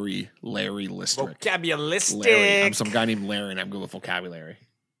 Vocabulary Larry-listic. Vocabulistic. Larry. I'm some guy named Larry, and I'm good with vocabulary.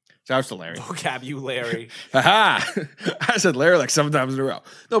 Shout out to Larry. Vocabulary. Haha! I said Larry like 7 times in a row.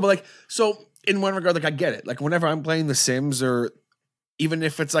 No, but like, so in one regard, like I get it. Like whenever I'm playing The Sims or even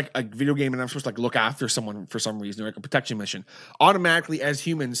if it's like a video game and I'm supposed to like look after someone for some reason or like a protection mission, automatically as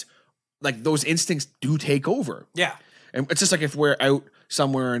humans, like those instincts do take over. Yeah. And it's just like if we're out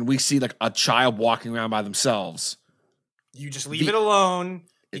somewhere and we see like a child walking around by themselves. You just leave it alone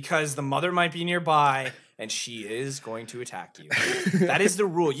because the mother might be nearby and she is going to attack you. That is the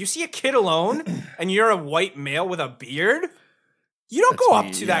rule. You see a kid alone and you're a white male with a beard, you don't go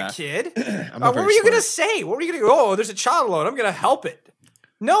up to that kid. What were you going to say? What were you going to go? Oh, there's a child alone. I'm going to help it.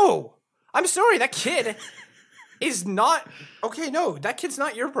 No. I'm sorry. That kid is not... Okay, no. That kid's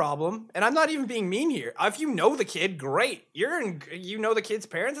not your problem. And I'm not even being mean here. If you know the kid, great. You know the kid's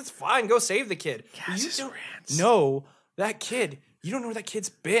parents, it's fine. Go save the kid. You don't know that kid. You don't know where that kid's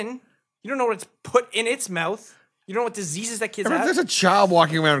been. You don't know what it's put in its mouth. You don't know what diseases that kid's I mean, if had. there's a child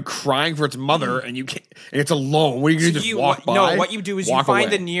walking around crying for its mother and you can't, and it's alone, what are you going to just walk by? No, what you do is you Walk find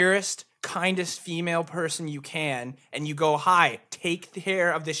away. the nearest, kindest female person you can, and you go, hi, take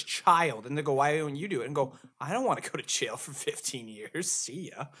care of this child. And they go, why don't you do it? And go, I don't want to go to jail for 15 years.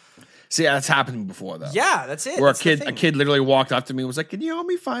 See ya. See, that's happened to me before, though. Yeah, that's it. Where That's the a thing. kid literally walked up to me and was like, "Can you help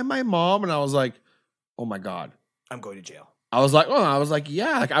me find my mom?" And I was like, "Oh my god!" I'm going to jail. I was like,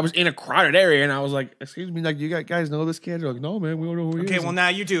 "Yeah." Like I was in a crowded area and I was like, "Excuse me, like you guys know this kid?" They're like, "No, man, we don't know who he Okay, is." well, now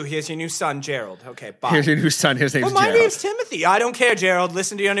you do. Here's your new son, Gerald. Okay, bye. Here's your new son. His name's Well, my Gerald. name's Timothy. I don't care, Gerald.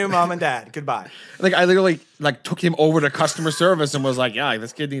 Listen to your new mom and dad. Goodbye. Like I literally like took him over to customer service and was like, "Yeah, like,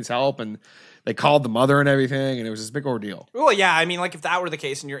 this kid needs help." And they called the mother and everything, and it was this big ordeal. Well, yeah, I mean, like, if that were the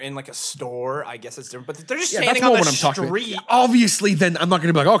case and you're in, like, a store, I guess it's different. But they're just Yeah, standing that's on more the what I'm talking about. street. Obviously, then I'm not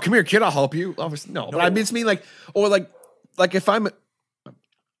going to be like, "Oh, come here, kid, I'll help you." Obviously, no. But I mean, like, or like if I'm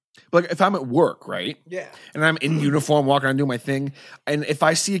at work, right? Yeah. And I'm in uniform, walking around doing my thing, and if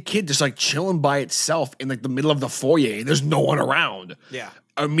I see a kid just like chilling by itself in like the middle of the foyer, and there's no one around. Yeah.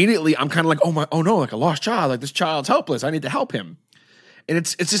 Immediately, I'm kind of like, oh no, like a lost child, like this child's helpless. I need to help him. And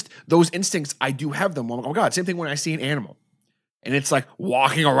it's just those instincts. I do have them. I'm like, oh god, same thing when I see an animal, and it's like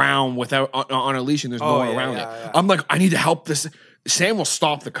walking around without on a leash, and there's no one around it. yeah. I'm like, I need to help this. Sam will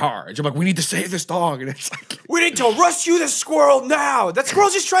stop the car. And I'm like, we need to save this dog, and it's like, We need to rescue the squirrel now. That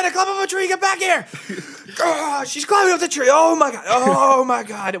squirrel's just trying to climb up a tree. Get back here. She's climbing up the tree. Oh, my God. Oh, my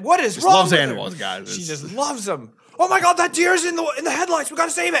God. What is wrong loves with her? animals, guys. She It's- just loves them. Oh, my God. That deer's in the headlights. We got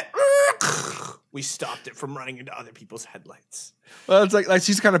to save it. We stopped it from running into other people's headlights. Well, it's like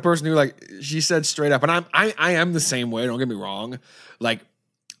she's the kind of person who like she said straight up, and I am the same way. Don't get me wrong. Like,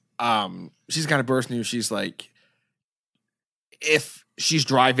 she's the kind of person who she's like, if she's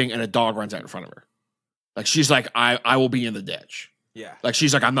driving and a dog runs out in front of her, like she's like, I will be in the ditch. Yeah. Like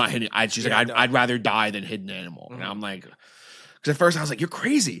she's like, I'm not hitting. She's Yeah, like, no. I'd rather die than hit an animal. And I'm like, because at first I was like, you're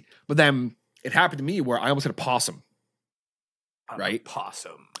crazy, but then it happened to me where I almost hit a possum. I'm Right. a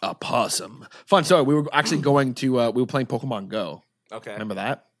possum. A possum. Fun story. We were actually going to we were playing Pokemon Go. Okay. Remember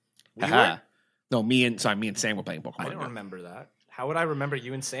that? We Haha. were? No, me and Sam were playing Pokemon I don't Go. remember that. How would I remember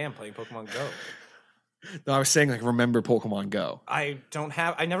you and Sam playing Pokemon Go? No, I was saying like remember Pokemon Go. I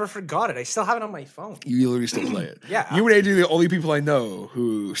never forgot it. I still have it on my phone. You literally still play it. Yeah. You and AJ are the only people I know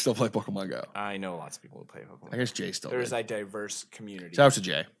who still play Pokemon Go. I know lots of people who play Pokemon. I guess Jay still There's did. a diverse community. Shout out to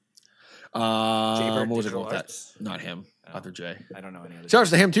Jay. Jaybird What was it Digital called? That? Arts? Not him. Other Jay. I don't know any other. Shout out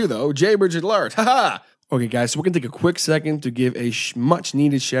to him too, though. Jaybird Digital Arts. Haha. Okay, guys, so we're going to take a quick second to give a much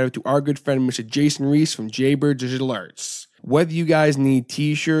needed shout out to our good friend, Mr. Jason Reese from Jaybird Digital Arts. Whether you guys need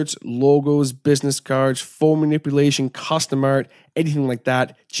t-shirts, logos, business cards, phone manipulation, custom art, anything like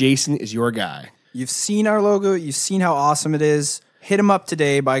that, Jason is your guy. You've seen our logo. You've seen how awesome it is. hit him up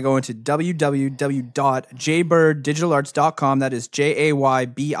today by going to www.jaybirddigitalarts.com. That is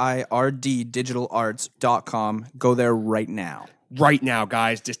JAYBIRD digitalarts.com. Go there right now. Right now,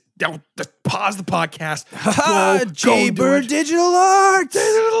 guys. Just pause the podcast. Jaybird Digital Arts.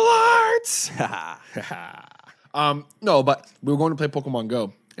 Digital Arts. No, but we were going to play Pokemon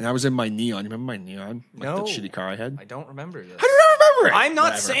Go, and I was in my Neon. You remember my Neon? Like No. the shitty car I had? I don't remember this. How do you not remember it? I'm not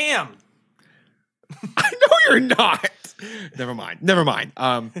Whatever. Sam. I know you're not. Never mind.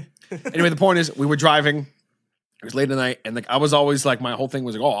 Anyway, the point is, we were driving. It was late at night, and like I was always like, my whole thing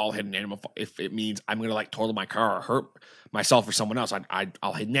was like, oh, I'll hit an animal if it means I'm gonna like total my car or hurt myself or someone else.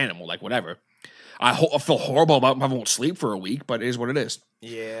 I'll hit an animal, like whatever. I feel horrible about it. I won't sleep for a week, but it is what it is.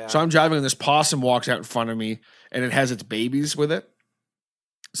 Yeah. So I'm driving, and this possum walks out in front of me, and it has its babies with it.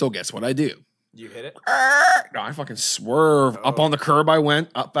 So guess what I do? You hit it? No, I fucking swerve. Up on the curb I went,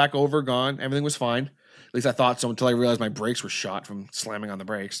 up, back over, gone. Everything was fine. At least I thought so until I realized my brakes were shot from slamming on the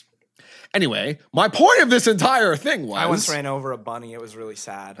brakes. Anyway, my point of this entire thing was... I once ran over a bunny. It was really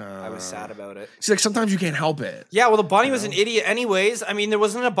sad. I was sad about it. See, like, sometimes you can't help it. Yeah, well, the bunny was an idiot anyways. I mean, there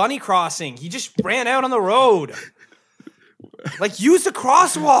wasn't a bunny crossing. He just ran out on the road. Like, use the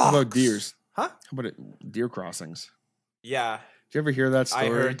crosswalk. How about deers? Huh? How about deer crossings? Yeah. Did you ever hear that story? I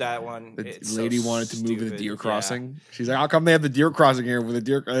heard that one. The It's lady so wanted to move to the stupid. deer Yeah. crossing. She's like, how come they have the deer crossing here with a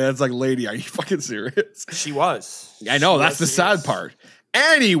deer? That's like, lady, are you fucking serious? She was. I know, She that's the was sad serious. part.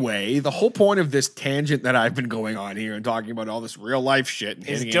 Anyway, the whole point of this tangent that I've been going on here and talking about all this real life shit and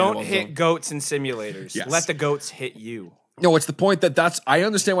Is hitting don't animals hit and- goats in simulators. Yes. Let the goats hit you. No, it's the point that's I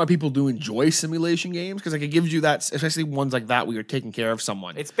understand why people do enjoy simulation games because like it gives you that, especially ones like that where you're taking care of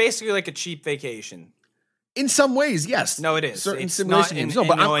someone. It's basically like a cheap vacation. In some ways, yes. No, it is. Certain It's simulation not in- games. No, in-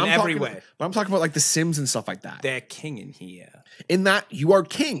 but no, I'm in every talking, way. But I'm talking about like The Sims and stuff like that. They're king in here. In that you are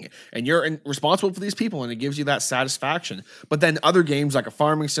king and you're responsible for these people and it gives you that satisfaction. But then other games like a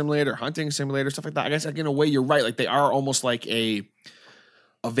farming simulator, hunting simulator, stuff like that, I guess like in a way you're right. Like they are almost like a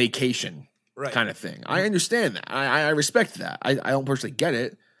vacation Right. kind of thing. I understand that. I respect that. I don't personally get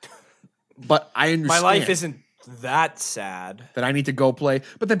it, but I understand. My life isn't that sad. that I need to go play.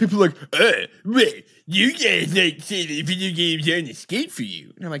 But then people are like, wait, you guys like say that video games are an escape for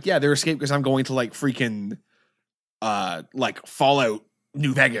you. And I'm like, yeah, they're escape because I'm going to like freaking like Fallout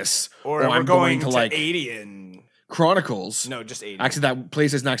New Vegas. Or we're I'm going to to like 80 Chronicles. No, just 80. Actually, that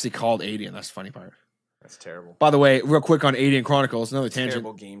place isn't actually called 80, and that's the funny part. That's terrible. By the way, real quick on 80 and Chronicles, another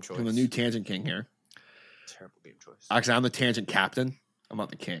Terrible tangent game choice. from the new Tangent King here. Terrible game choice. Actually, I'm the Tangent Captain. I'm not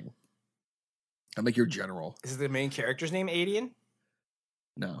the king. I'm like your general. Is the main character's name Adian?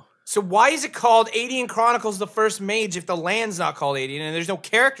 No. So why is it called Adian Chronicles the First Mage if the land's not called Adian and there's no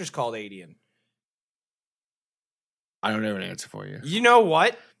characters called Adian? I don't have an answer for you. You know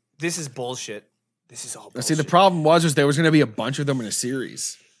what? This is bullshit. This is all Now, bullshit. see, the problem was there was going to be a bunch of them in a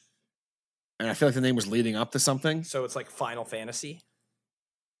series. And I feel like the name was leading up to something. So it's like Final Fantasy?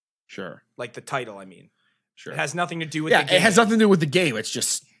 Sure. Like the title, I mean. Sure. It has nothing to do with Yeah, the game. it has nothing to do with the game. It's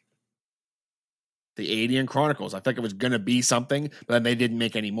just the Adian Chronicles. I think it was going to be something, but then they didn't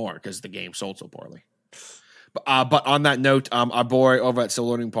make any more because the game sold so poorly. But on that note, our boy over at Still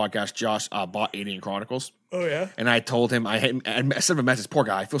Learning Podcast, Josh, bought Adian Chronicles. Oh, yeah? And I told him, I sent him a message. Poor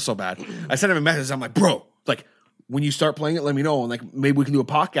guy, I feel so bad. I sent him a message. I'm like, bro, like when you start playing it, let me know, and like maybe we can do a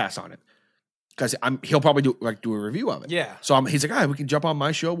podcast on it because he'll probably do a review of it. Yeah. So he's like, all right, we can jump on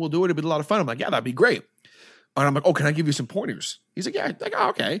my show. We'll do it. It'll be a lot of fun. I'm like, yeah, that'd be great. And I'm like, oh, can I give you some pointers? He's like, yeah. Like, oh,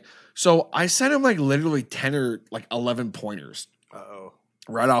 okay. So I sent him like literally 10 or like 11 pointers Uh-oh.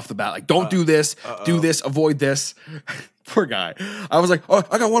 right off the bat. Like, don't do this, do this, avoid this. Poor guy. I was like, oh,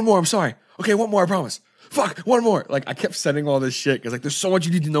 I got one more. I'm sorry. Okay, one more. I promise. Fuck, one more. Like, I kept sending all this shit because like there's so much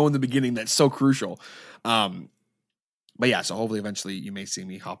you need to know in the beginning that's so crucial. But yeah, so hopefully eventually you may see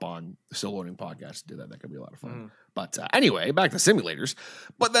me hop on the Still Learning Podcast to do that. That could be a lot of fun. But anyway, back to simulators.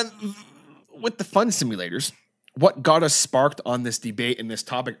 But then with the fun simulators, what got us sparked on this debate and this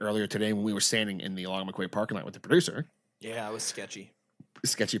topic earlier today when we were standing in the Long McQuaid parking lot with the producer, Yeah, it was sketchy.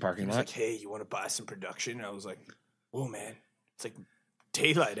 sketchy He parking was lot. like, hey, you want to buy some production? And I was like, whoa, man. It's like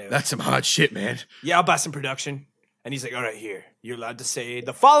daylight out. That's some hot shit, man. Yeah, I'll buy some production. And he's like, all right, here. You're allowed to say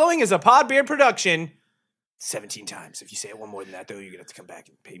the following is a Podbeard production 17 times. If you say it one more than that, though, you're going to have to come back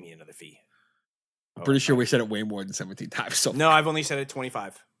and pay me another fee. I'm pretty sure we said it way more than 17 times. So No, I've only said it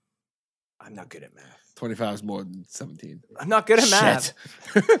 25. I'm not good at math. 25 is more than 17. I'm not good at math.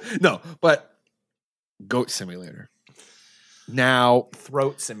 Shit. No, but Goat Simulator. Now,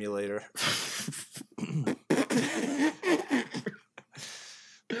 Throat simulator.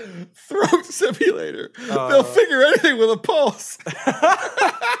 Throat Simulator. Uh. They'll figure anything with a pulse.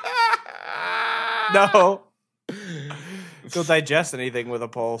 No. They'll digest anything with a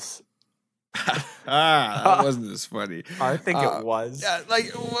pulse. That wasn't as funny. I think it was. Yeah,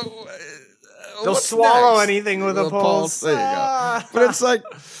 like They'll what's swallow next? anything with a pulse. There you go. But it's like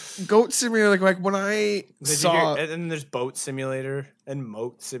Goat Simulator. Like when I saw, and then there's Boat Simulator and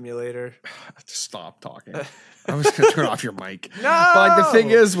Moat Simulator. just stop talking. I was gonna turn off your mic. No. But like the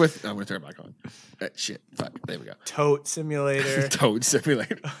thing is, with I'm gonna turn it back on. Shit. Fuck. There we go. Tote Simulator. Toad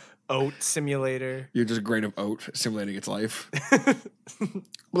Simulator. Oat Simulator. You're just a grain of oat simulating its life.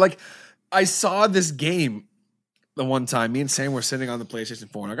 Like I saw this game the one time. Me and Sam were sitting on the PlayStation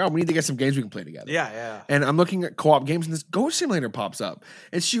 4 and like, oh, we need to get some games we can play together. Yeah. And I'm looking at co-op games and this Goat Simulator pops up.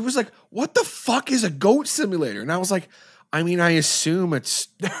 And she was like, what the fuck is a goat simulator? And I was like, I mean, I assume it's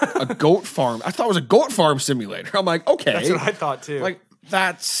a goat farm. I thought it was a goat farm simulator. I'm like, okay. That's what I thought too. Like,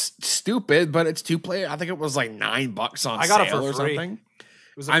 that's stupid, but it's 2-player. I think it was like $9 on I got it sale for or free. something.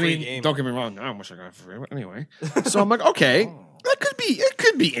 It was a free game. Don't get me wrong. I wish I got it for free. But anyway. So I'm like, okay, it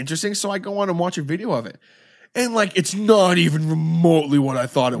could be interesting. So I go on and watch a video of it. And like, it's not even remotely what I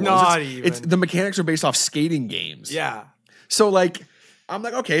thought it was. Not It's even. the mechanics are based off skating games. Yeah. So like, I'm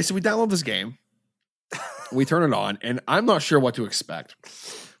like, okay, so we download this game, we turn it on, and I'm not sure what to expect.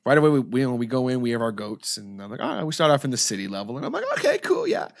 Right away, we go in, we have our goats, and I'm like, oh, we start off in the city level, and I'm like, okay, cool,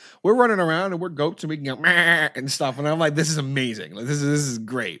 yeah, we're running around and we're goats and we can go meh and stuff, and I'm like, this is amazing, like this is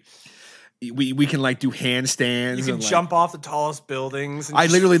great. We can like do handstands. You can and, like, jump off the tallest buildings. And I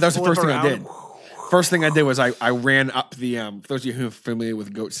literally that's the flip first thing I around. did. First thing I did was I ran up the for those of you who are familiar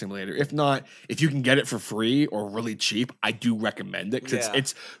with Goat Simulator. If not, if you can get it for free or really cheap, I do recommend it because Yeah.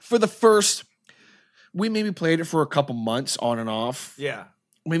 it's for the first. We maybe played it for a couple months on and off. Yeah.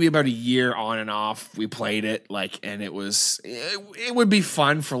 Maybe about a year on and off. We played it like, and it would be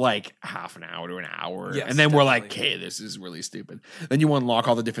fun for like half an hour to an hour, Yes, and then we're like, definitely. "Okay, this is really stupid." Then you unlock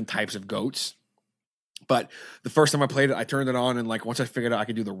all the different types of goats. But the first time I played it, I turned it on, and like once I figured out I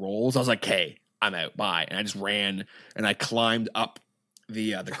could do the rolls, I was like, "Okay, I'm out, bye." And I just ran and I climbed up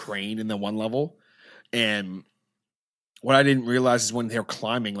the crane in the one level. And what I didn't realize is when they're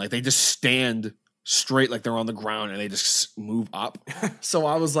climbing, like they just stand straight like they're on the ground and they just move up. So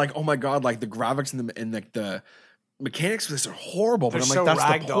I was like, oh my God, like the graphics and like the mechanics of this are horrible. But They're I'm like, so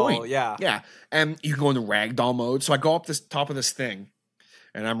that's the ragdoll, point. yeah. Yeah. And you can go into ragdoll mode. So I go up this top of this thing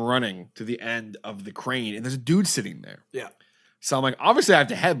and I'm running to the end of the crane and there's a dude sitting there. Yeah. So I'm like, obviously I have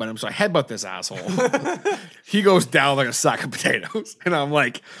to headbutt him. So I headbutt this asshole. He goes down like a sack of potatoes. And I'm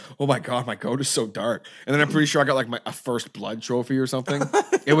like, oh my God, my goat is so dark. And then I'm pretty sure I got like a first blood trophy or something.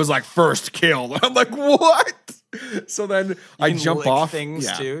 It was like first kill. I'm like, what? So then I You can jump lick off. things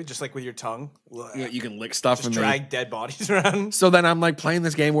Yeah. too, just like with your tongue. Yeah, you can lick stuff Just and drag dead bodies around. So then I'm like playing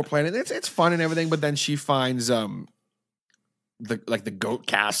this game. We're playing it. It's fun and everything. But then she finds the goat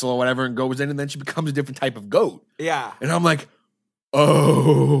castle or whatever and goes in and then she becomes a different type of goat. Yeah. And I'm like,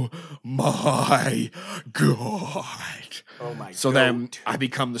 oh my God. Oh my. So then I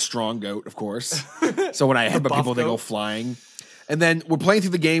become the strong goat, of course. So when I headbutt buff people, they go goat. flying. And then we're playing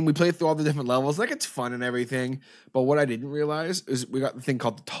through the game. We play through all the different levels. Like it's fun and everything. But what I didn't realize is we got the thing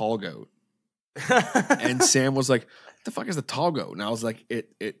called the tall goat. And Sam was like, what the fuck is the tall goat? And I was like,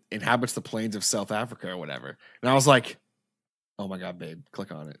 it inhabits the plains of South Africa or whatever. And I was like, oh my God, babe,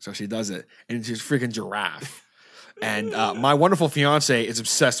 click on it. So she does it. And it's just freaking giraffe. And my wonderful fiance is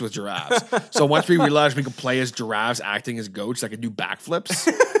obsessed with giraffes. So once we realized we could play as giraffes acting as goats, I could do backflips.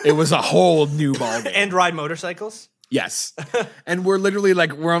 It was a whole new ballgame. and ride motorcycles. Yes, and we're literally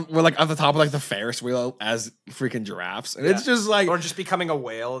like we're like at the top of like the Ferris wheel as freaking giraffes, and it's Yeah. just like Or just becoming a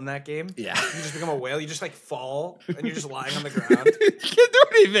whale in that game. yeah, You just become a whale. You just like fall and you're just lying on the ground. you can't do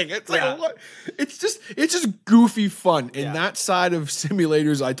anything. It's like Yeah. what? It's just goofy fun. And Yeah. that side of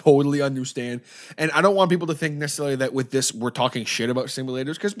simulators, I totally understand. And I don't want people to think necessarily that with this we're talking shit about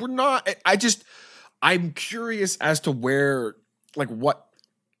simulators because we're not. I'm curious as to where like what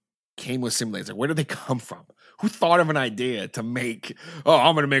came with simulators. Like where did they come from? Who thought of an idea to make? Oh,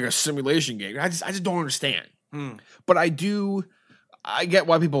 I'm going to make a simulation game. I just don't understand. But I get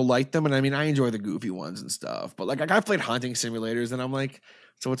why people like them, and I mean, I enjoy the goofy ones and stuff. But like I've played hunting simulators, and I'm like,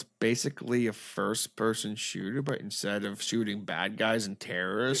 so it's basically a first-person shooter, but instead of shooting bad guys and You're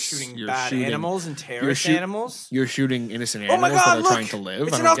terrorists, shooting bad animals and terrorist shoot- animals. You're shooting innocent Oh my animals God! that are Look, trying to live.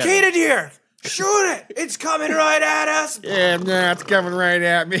 it's I an don't get it. Al-Qaeda deer. Shoot it! It's coming right at us. Yeah, nah, it's coming right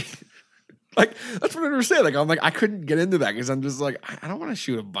at me. Like that's what I understand. Like I'm like I couldn't get into that because I'm just like I don't want to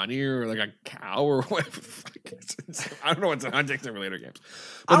shoot a bunny or like a cow or whatever. I don't know what's in hunting simulator games.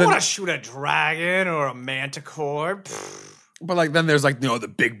 But I then, want to shoot a dragon or a manticore. Pfft. but like then there's like the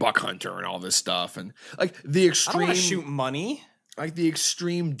big buck hunter and all this stuff and like the I don't extreme. want to shoot money. Like the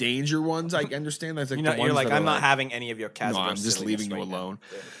extreme danger ones, I understand. That's like You know, the you're ones like, that I'm are not having any of your Cazador. No, I'm just silliness leaving you right now." alone.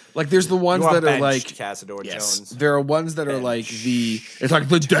 Yeah. Like there's the ones You are that are like benched, Cazador yes, Jones. there are ones that are like it's like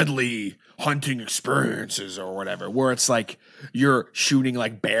the deadly hunting experiences or whatever, where it's like you're shooting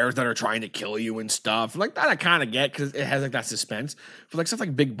like bears that are trying to kill you and stuff. Like that I kind of get because it has like that suspense. But like stuff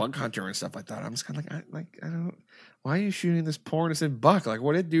like Big Buck Hunter and stuff like that, I'm just kind of like I don't. Why are you shooting this poor innocent buck? Like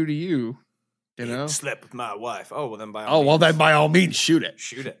what did it do to you? You know? Slept with my wife. Oh well, then by all Oh well, means, then by all means shoot it.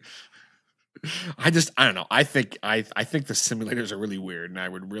 shoot it. I don't know. I think the simulators are really weird, and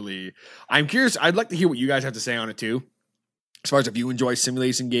I'm curious. I'd like to hear what you guys have to say on it too, as far as if you enjoy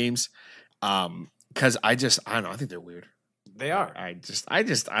simulation games. Because I don't know. I think they're weird. They are. I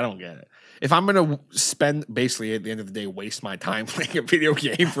don't get it. If I'm gonna spend basically at the end of the day waste my time playing a video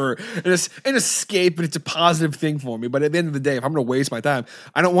game for an escape, and it's a positive thing for me. But at the end of the day, if I'm gonna waste my time,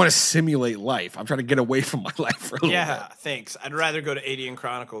 I don't want to simulate life. I'm trying to get away from my life for a little Yeah, bit. thanks. I'd rather go to Adian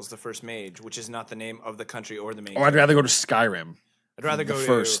Chronicles, the first mage, which is not the name of the country or the main. Or I'd rather go to Skyrim. I'd rather the go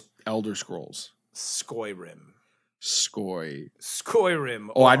first to Elder Scrolls. Skyrim. Skyrim.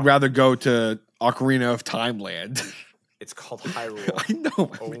 Or Oh, I'd rather go to Ocarina of Time Land. It's called Hyrule. I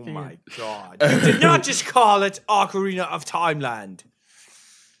know. Oh my god. You did not just call it Ocarina of Timeland.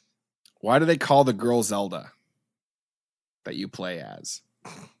 Why do they call the girl Zelda that you play as?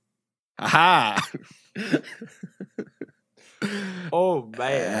 Aha! Oh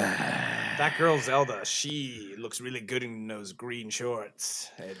man. That girl Zelda, she looks really good in those green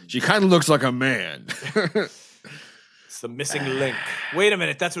shorts. And She kind of looks like a man. it's the missing Link. Wait a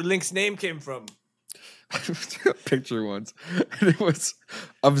minute, that's where Link's name came from. A picture once, and it was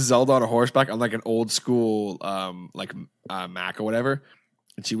of Zelda on a horseback on like an old school Mac or whatever.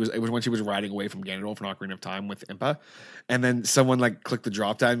 And it was when she was riding away from Ganondorf from Ocarina of Time with Impa. And then someone like clicked the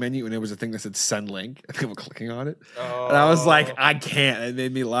drop down menu and it was a thing that said send link. And they were clicking on it. And I was like, I can't. It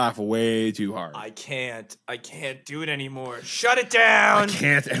made me laugh way too hard. I can't do it anymore. Shut it down. I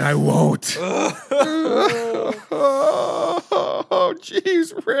can't and I won't. Oh,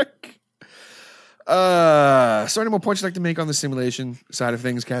 jeez, Rick. So any more points you'd like to make on the simulation side of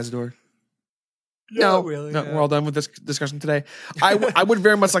things, Cazador? No, really, no, no. we're all done with this discussion today. I would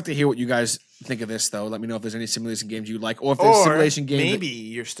very much like to hear what you guys think of this, though. Let me know if there's any simulation games you like, or if there's simulation games. Maybe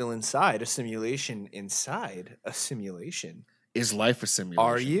you're still inside a simulation inside a simulation. Is life a simulation?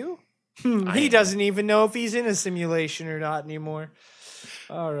 Are you? I He am. doesn't even know if he's in a simulation or not anymore.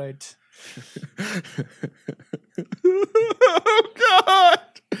 All right. Oh God!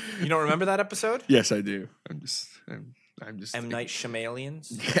 You don't remember that episode? Yes, I do. I'm just. M. Night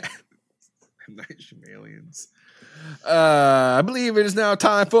Shyamalan's? Yeah. M. Night Shyamalan's. I believe it is now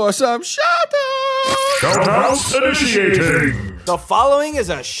time for some shout-outs. Shoutouts initiating. The following is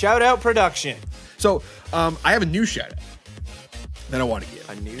a shout-out production. So, I have a new shout-out that I want to give.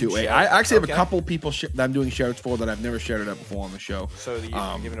 A new to I shout-out, actually have okay. a couple people that I'm doing shout-outs for that I've never shouted out before on the show. So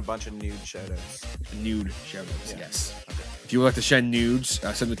you're giving a bunch of nude shout-outs. Nude shout-outs, Yeah. yes. If you would like to send nudes,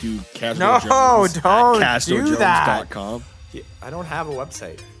 send it to Cazador No, Jones don't at do that. CazadorJones.com. Yeah, I don't have a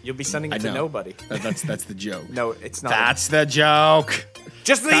website. You'll be sending I it to know. nobody. That's the joke. No, it's not. That's the joke.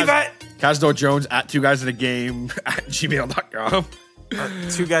 Just leave it. Cazador Jones at 2guysatagame at gmail.com.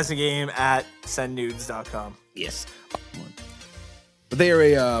 2 guys a game at sendnudes.com. Yes. But they are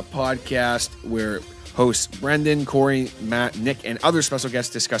a podcast where hosts Brendan, Corey, Matt, Nick, and other special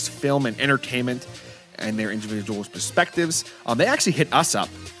guests discuss film and entertainment and their individual perspectives. They actually hit us up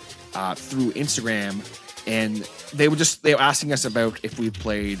through Instagram, and they were asking us about if we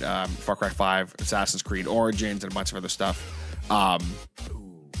played Far Cry 5, Assassin's Creed Origins, and a bunch of other stuff.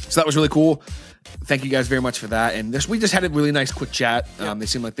 So that was really cool. Thank you guys very much for that. And we just had a really nice quick chat. They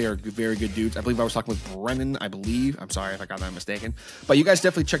seem like they're very good dudes. I believe I was talking with Brennan, I'm sorry if I got that mistaken. But you guys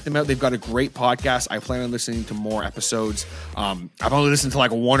definitely check them out. They've got a great podcast. I plan on listening to more episodes. I've only listened to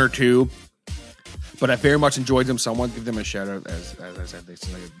like 1 or 2. But I very much enjoyed them, so I want to give them a shout out. As I said, they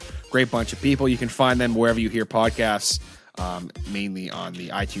seem like a great bunch of people. You can find them wherever you hear podcasts, mainly on the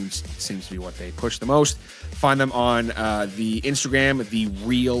iTunes, seems to be what they push the most. Find them on the Instagram, the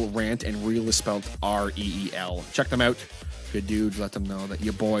Real Rant, and Real is spelled REEL. Check them out. Good dudes. Let them know that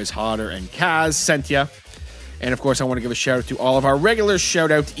your boys Hodder and Kaz sent you. And of course, I want to give a shout out to all of our regular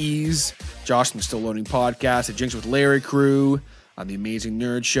shout out-ees. Josh from Still Loading Podcast, the Jinx with Larry crew, on the Amazing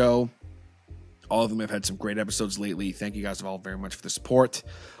Nerd Show. All of them have had some great episodes lately. Thank you guys all very much for the support.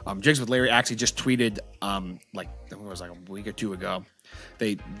 Jigs with Larry actually just tweeted it was like a week or 2 ago.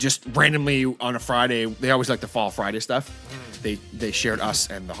 They just randomly on a Friday, they always like the Fall Friday stuff. They shared us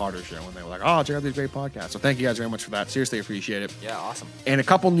and the Harder Show, and they were like, "Oh, check out these great podcasts." So thank you guys very much for that. Seriously appreciate it. Yeah, awesome. And a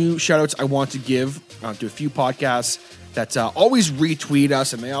couple new shout outs I want to give to a few podcasts that always retweet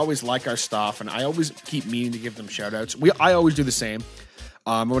us and they always like our stuff. And I always keep meaning to give them shout outs. I always do the same.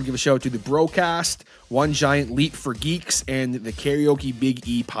 I want to give a shout out to the Brocast, One Giant Leap for Geeks, and the Karaoke Big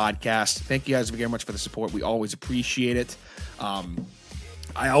E podcast. Thank you guys very much for the support. We always appreciate it.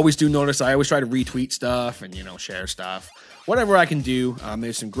 I always do notice, I always try to retweet stuff and, share stuff. Whatever I can do.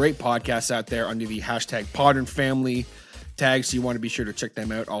 There's some great podcasts out there under the hashtag Podern Family tag, so you want to be sure to check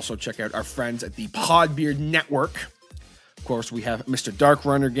them out. Also, check out our friends at the Podbeard Network. Of course, we have Mr. Dark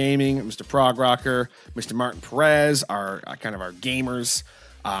Runner Gaming, Mr. Prog Rocker, Mr. Martin Perez, our kind of our gamers.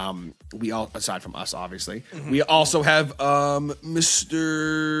 We all, aside from us, obviously, we also have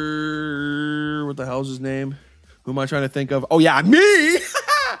Mr. What the hell's his name? Who am I trying to think of? Oh yeah, me.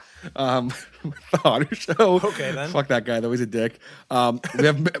 The Hotter Show. Okay, then. Fuck that guy though. He's a dick. We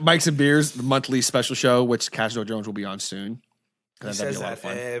have Mikes and Beers, the monthly special show, which Cashdo Jones will be on soon. He says that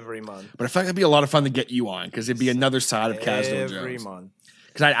every month. But I feel like it'd be a lot of fun to get you on because it'd be another side of Casdo Jones. Every month.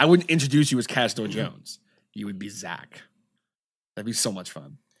 Because I wouldn't introduce you as Casdo Jones. You would be Zach. That'd be so much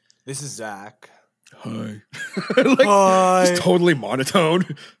fun. This is Zach. Hi. Hi. Just totally monotone.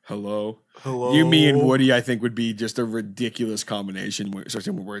 Hello. Hello. You, me, and Woody, I think, would be just a ridiculous combination,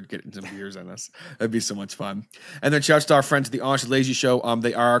 especially when we're getting some beers in us. That'd be so much fun. And then shouts to our friends at the Honest Lazy Show.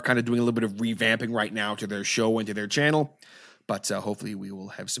 They are kind of doing a little bit of revamping right now to their show and to their channel. But hopefully we will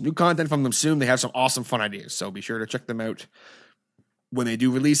have some new content from them soon. They have some awesome, fun ideas. So be sure to check them out when they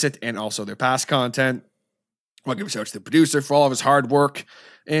do release it, and also their past content. I'll give a shout out to the producer for all of his hard work.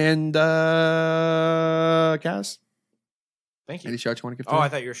 And Kaz, Thank you. any shouts you want to give to Oh, him? I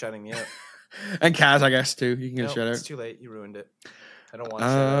thought you were shouting me out. And Kaz, I guess, too. You can get a shout It's out. too late. You ruined it. I don't want to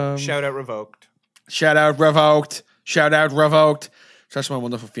shout out. Shout out revoked. Shout out revoked. Shout out revoked. Shout out to my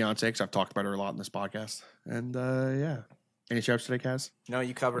wonderful fiance, because I've talked about her a lot in this podcast. And yeah. Any shouts today, Kaz? No,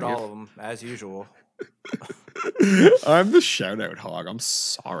 you covered all of them, as usual. I'm the shout out hog. I'm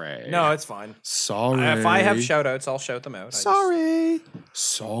sorry. No, it's fine. Sorry. If I have shout outs, I'll shout them out. Sorry.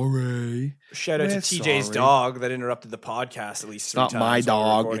 Shout out to We're TJ's sorry. dog that interrupted the podcast at least It's three not times. my while we're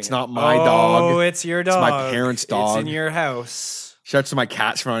dog. recording It's it. not my dog. Oh, it's your dog. my parents' dog. It's in your house. Shout out to my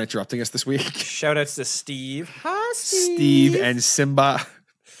cats for not interrupting us this week. Shout outs to Steve. Hi, Steve and Simba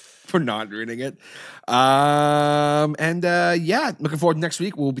for not ruining it. Yeah, looking forward to next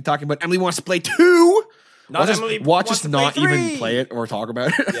week. We'll be talking about Emily Wants to Play 2. Not Watch Wants us to Play not even 3. play it or talk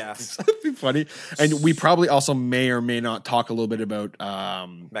about it. Yeah. That'd be funny. And we probably also may or may not talk a little bit about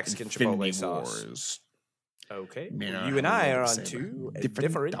Mexican Infinity Chipotle sauce. Wars. Okay. May not You and have a I lot are to on say two about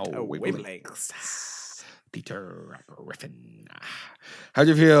different wavelengths. wavelengths. Peter Griffin. How'd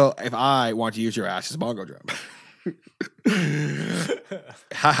you feel if I want to use your ass as a bongo drum?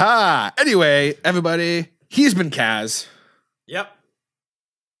 Haha. Anyway, everybody, he's been Kaz, Yep.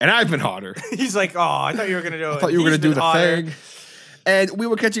 and I've been Hotter. He's like, oh, I thought you were going to do it. I thought you were going to do the hotter. thing. And we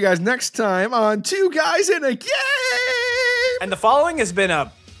will catch you guys next time on Two Guys in a Game. And the following has been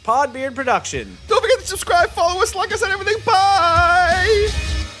a Podbeard production. Don't forget to subscribe, follow us, like us, and everything. Bye.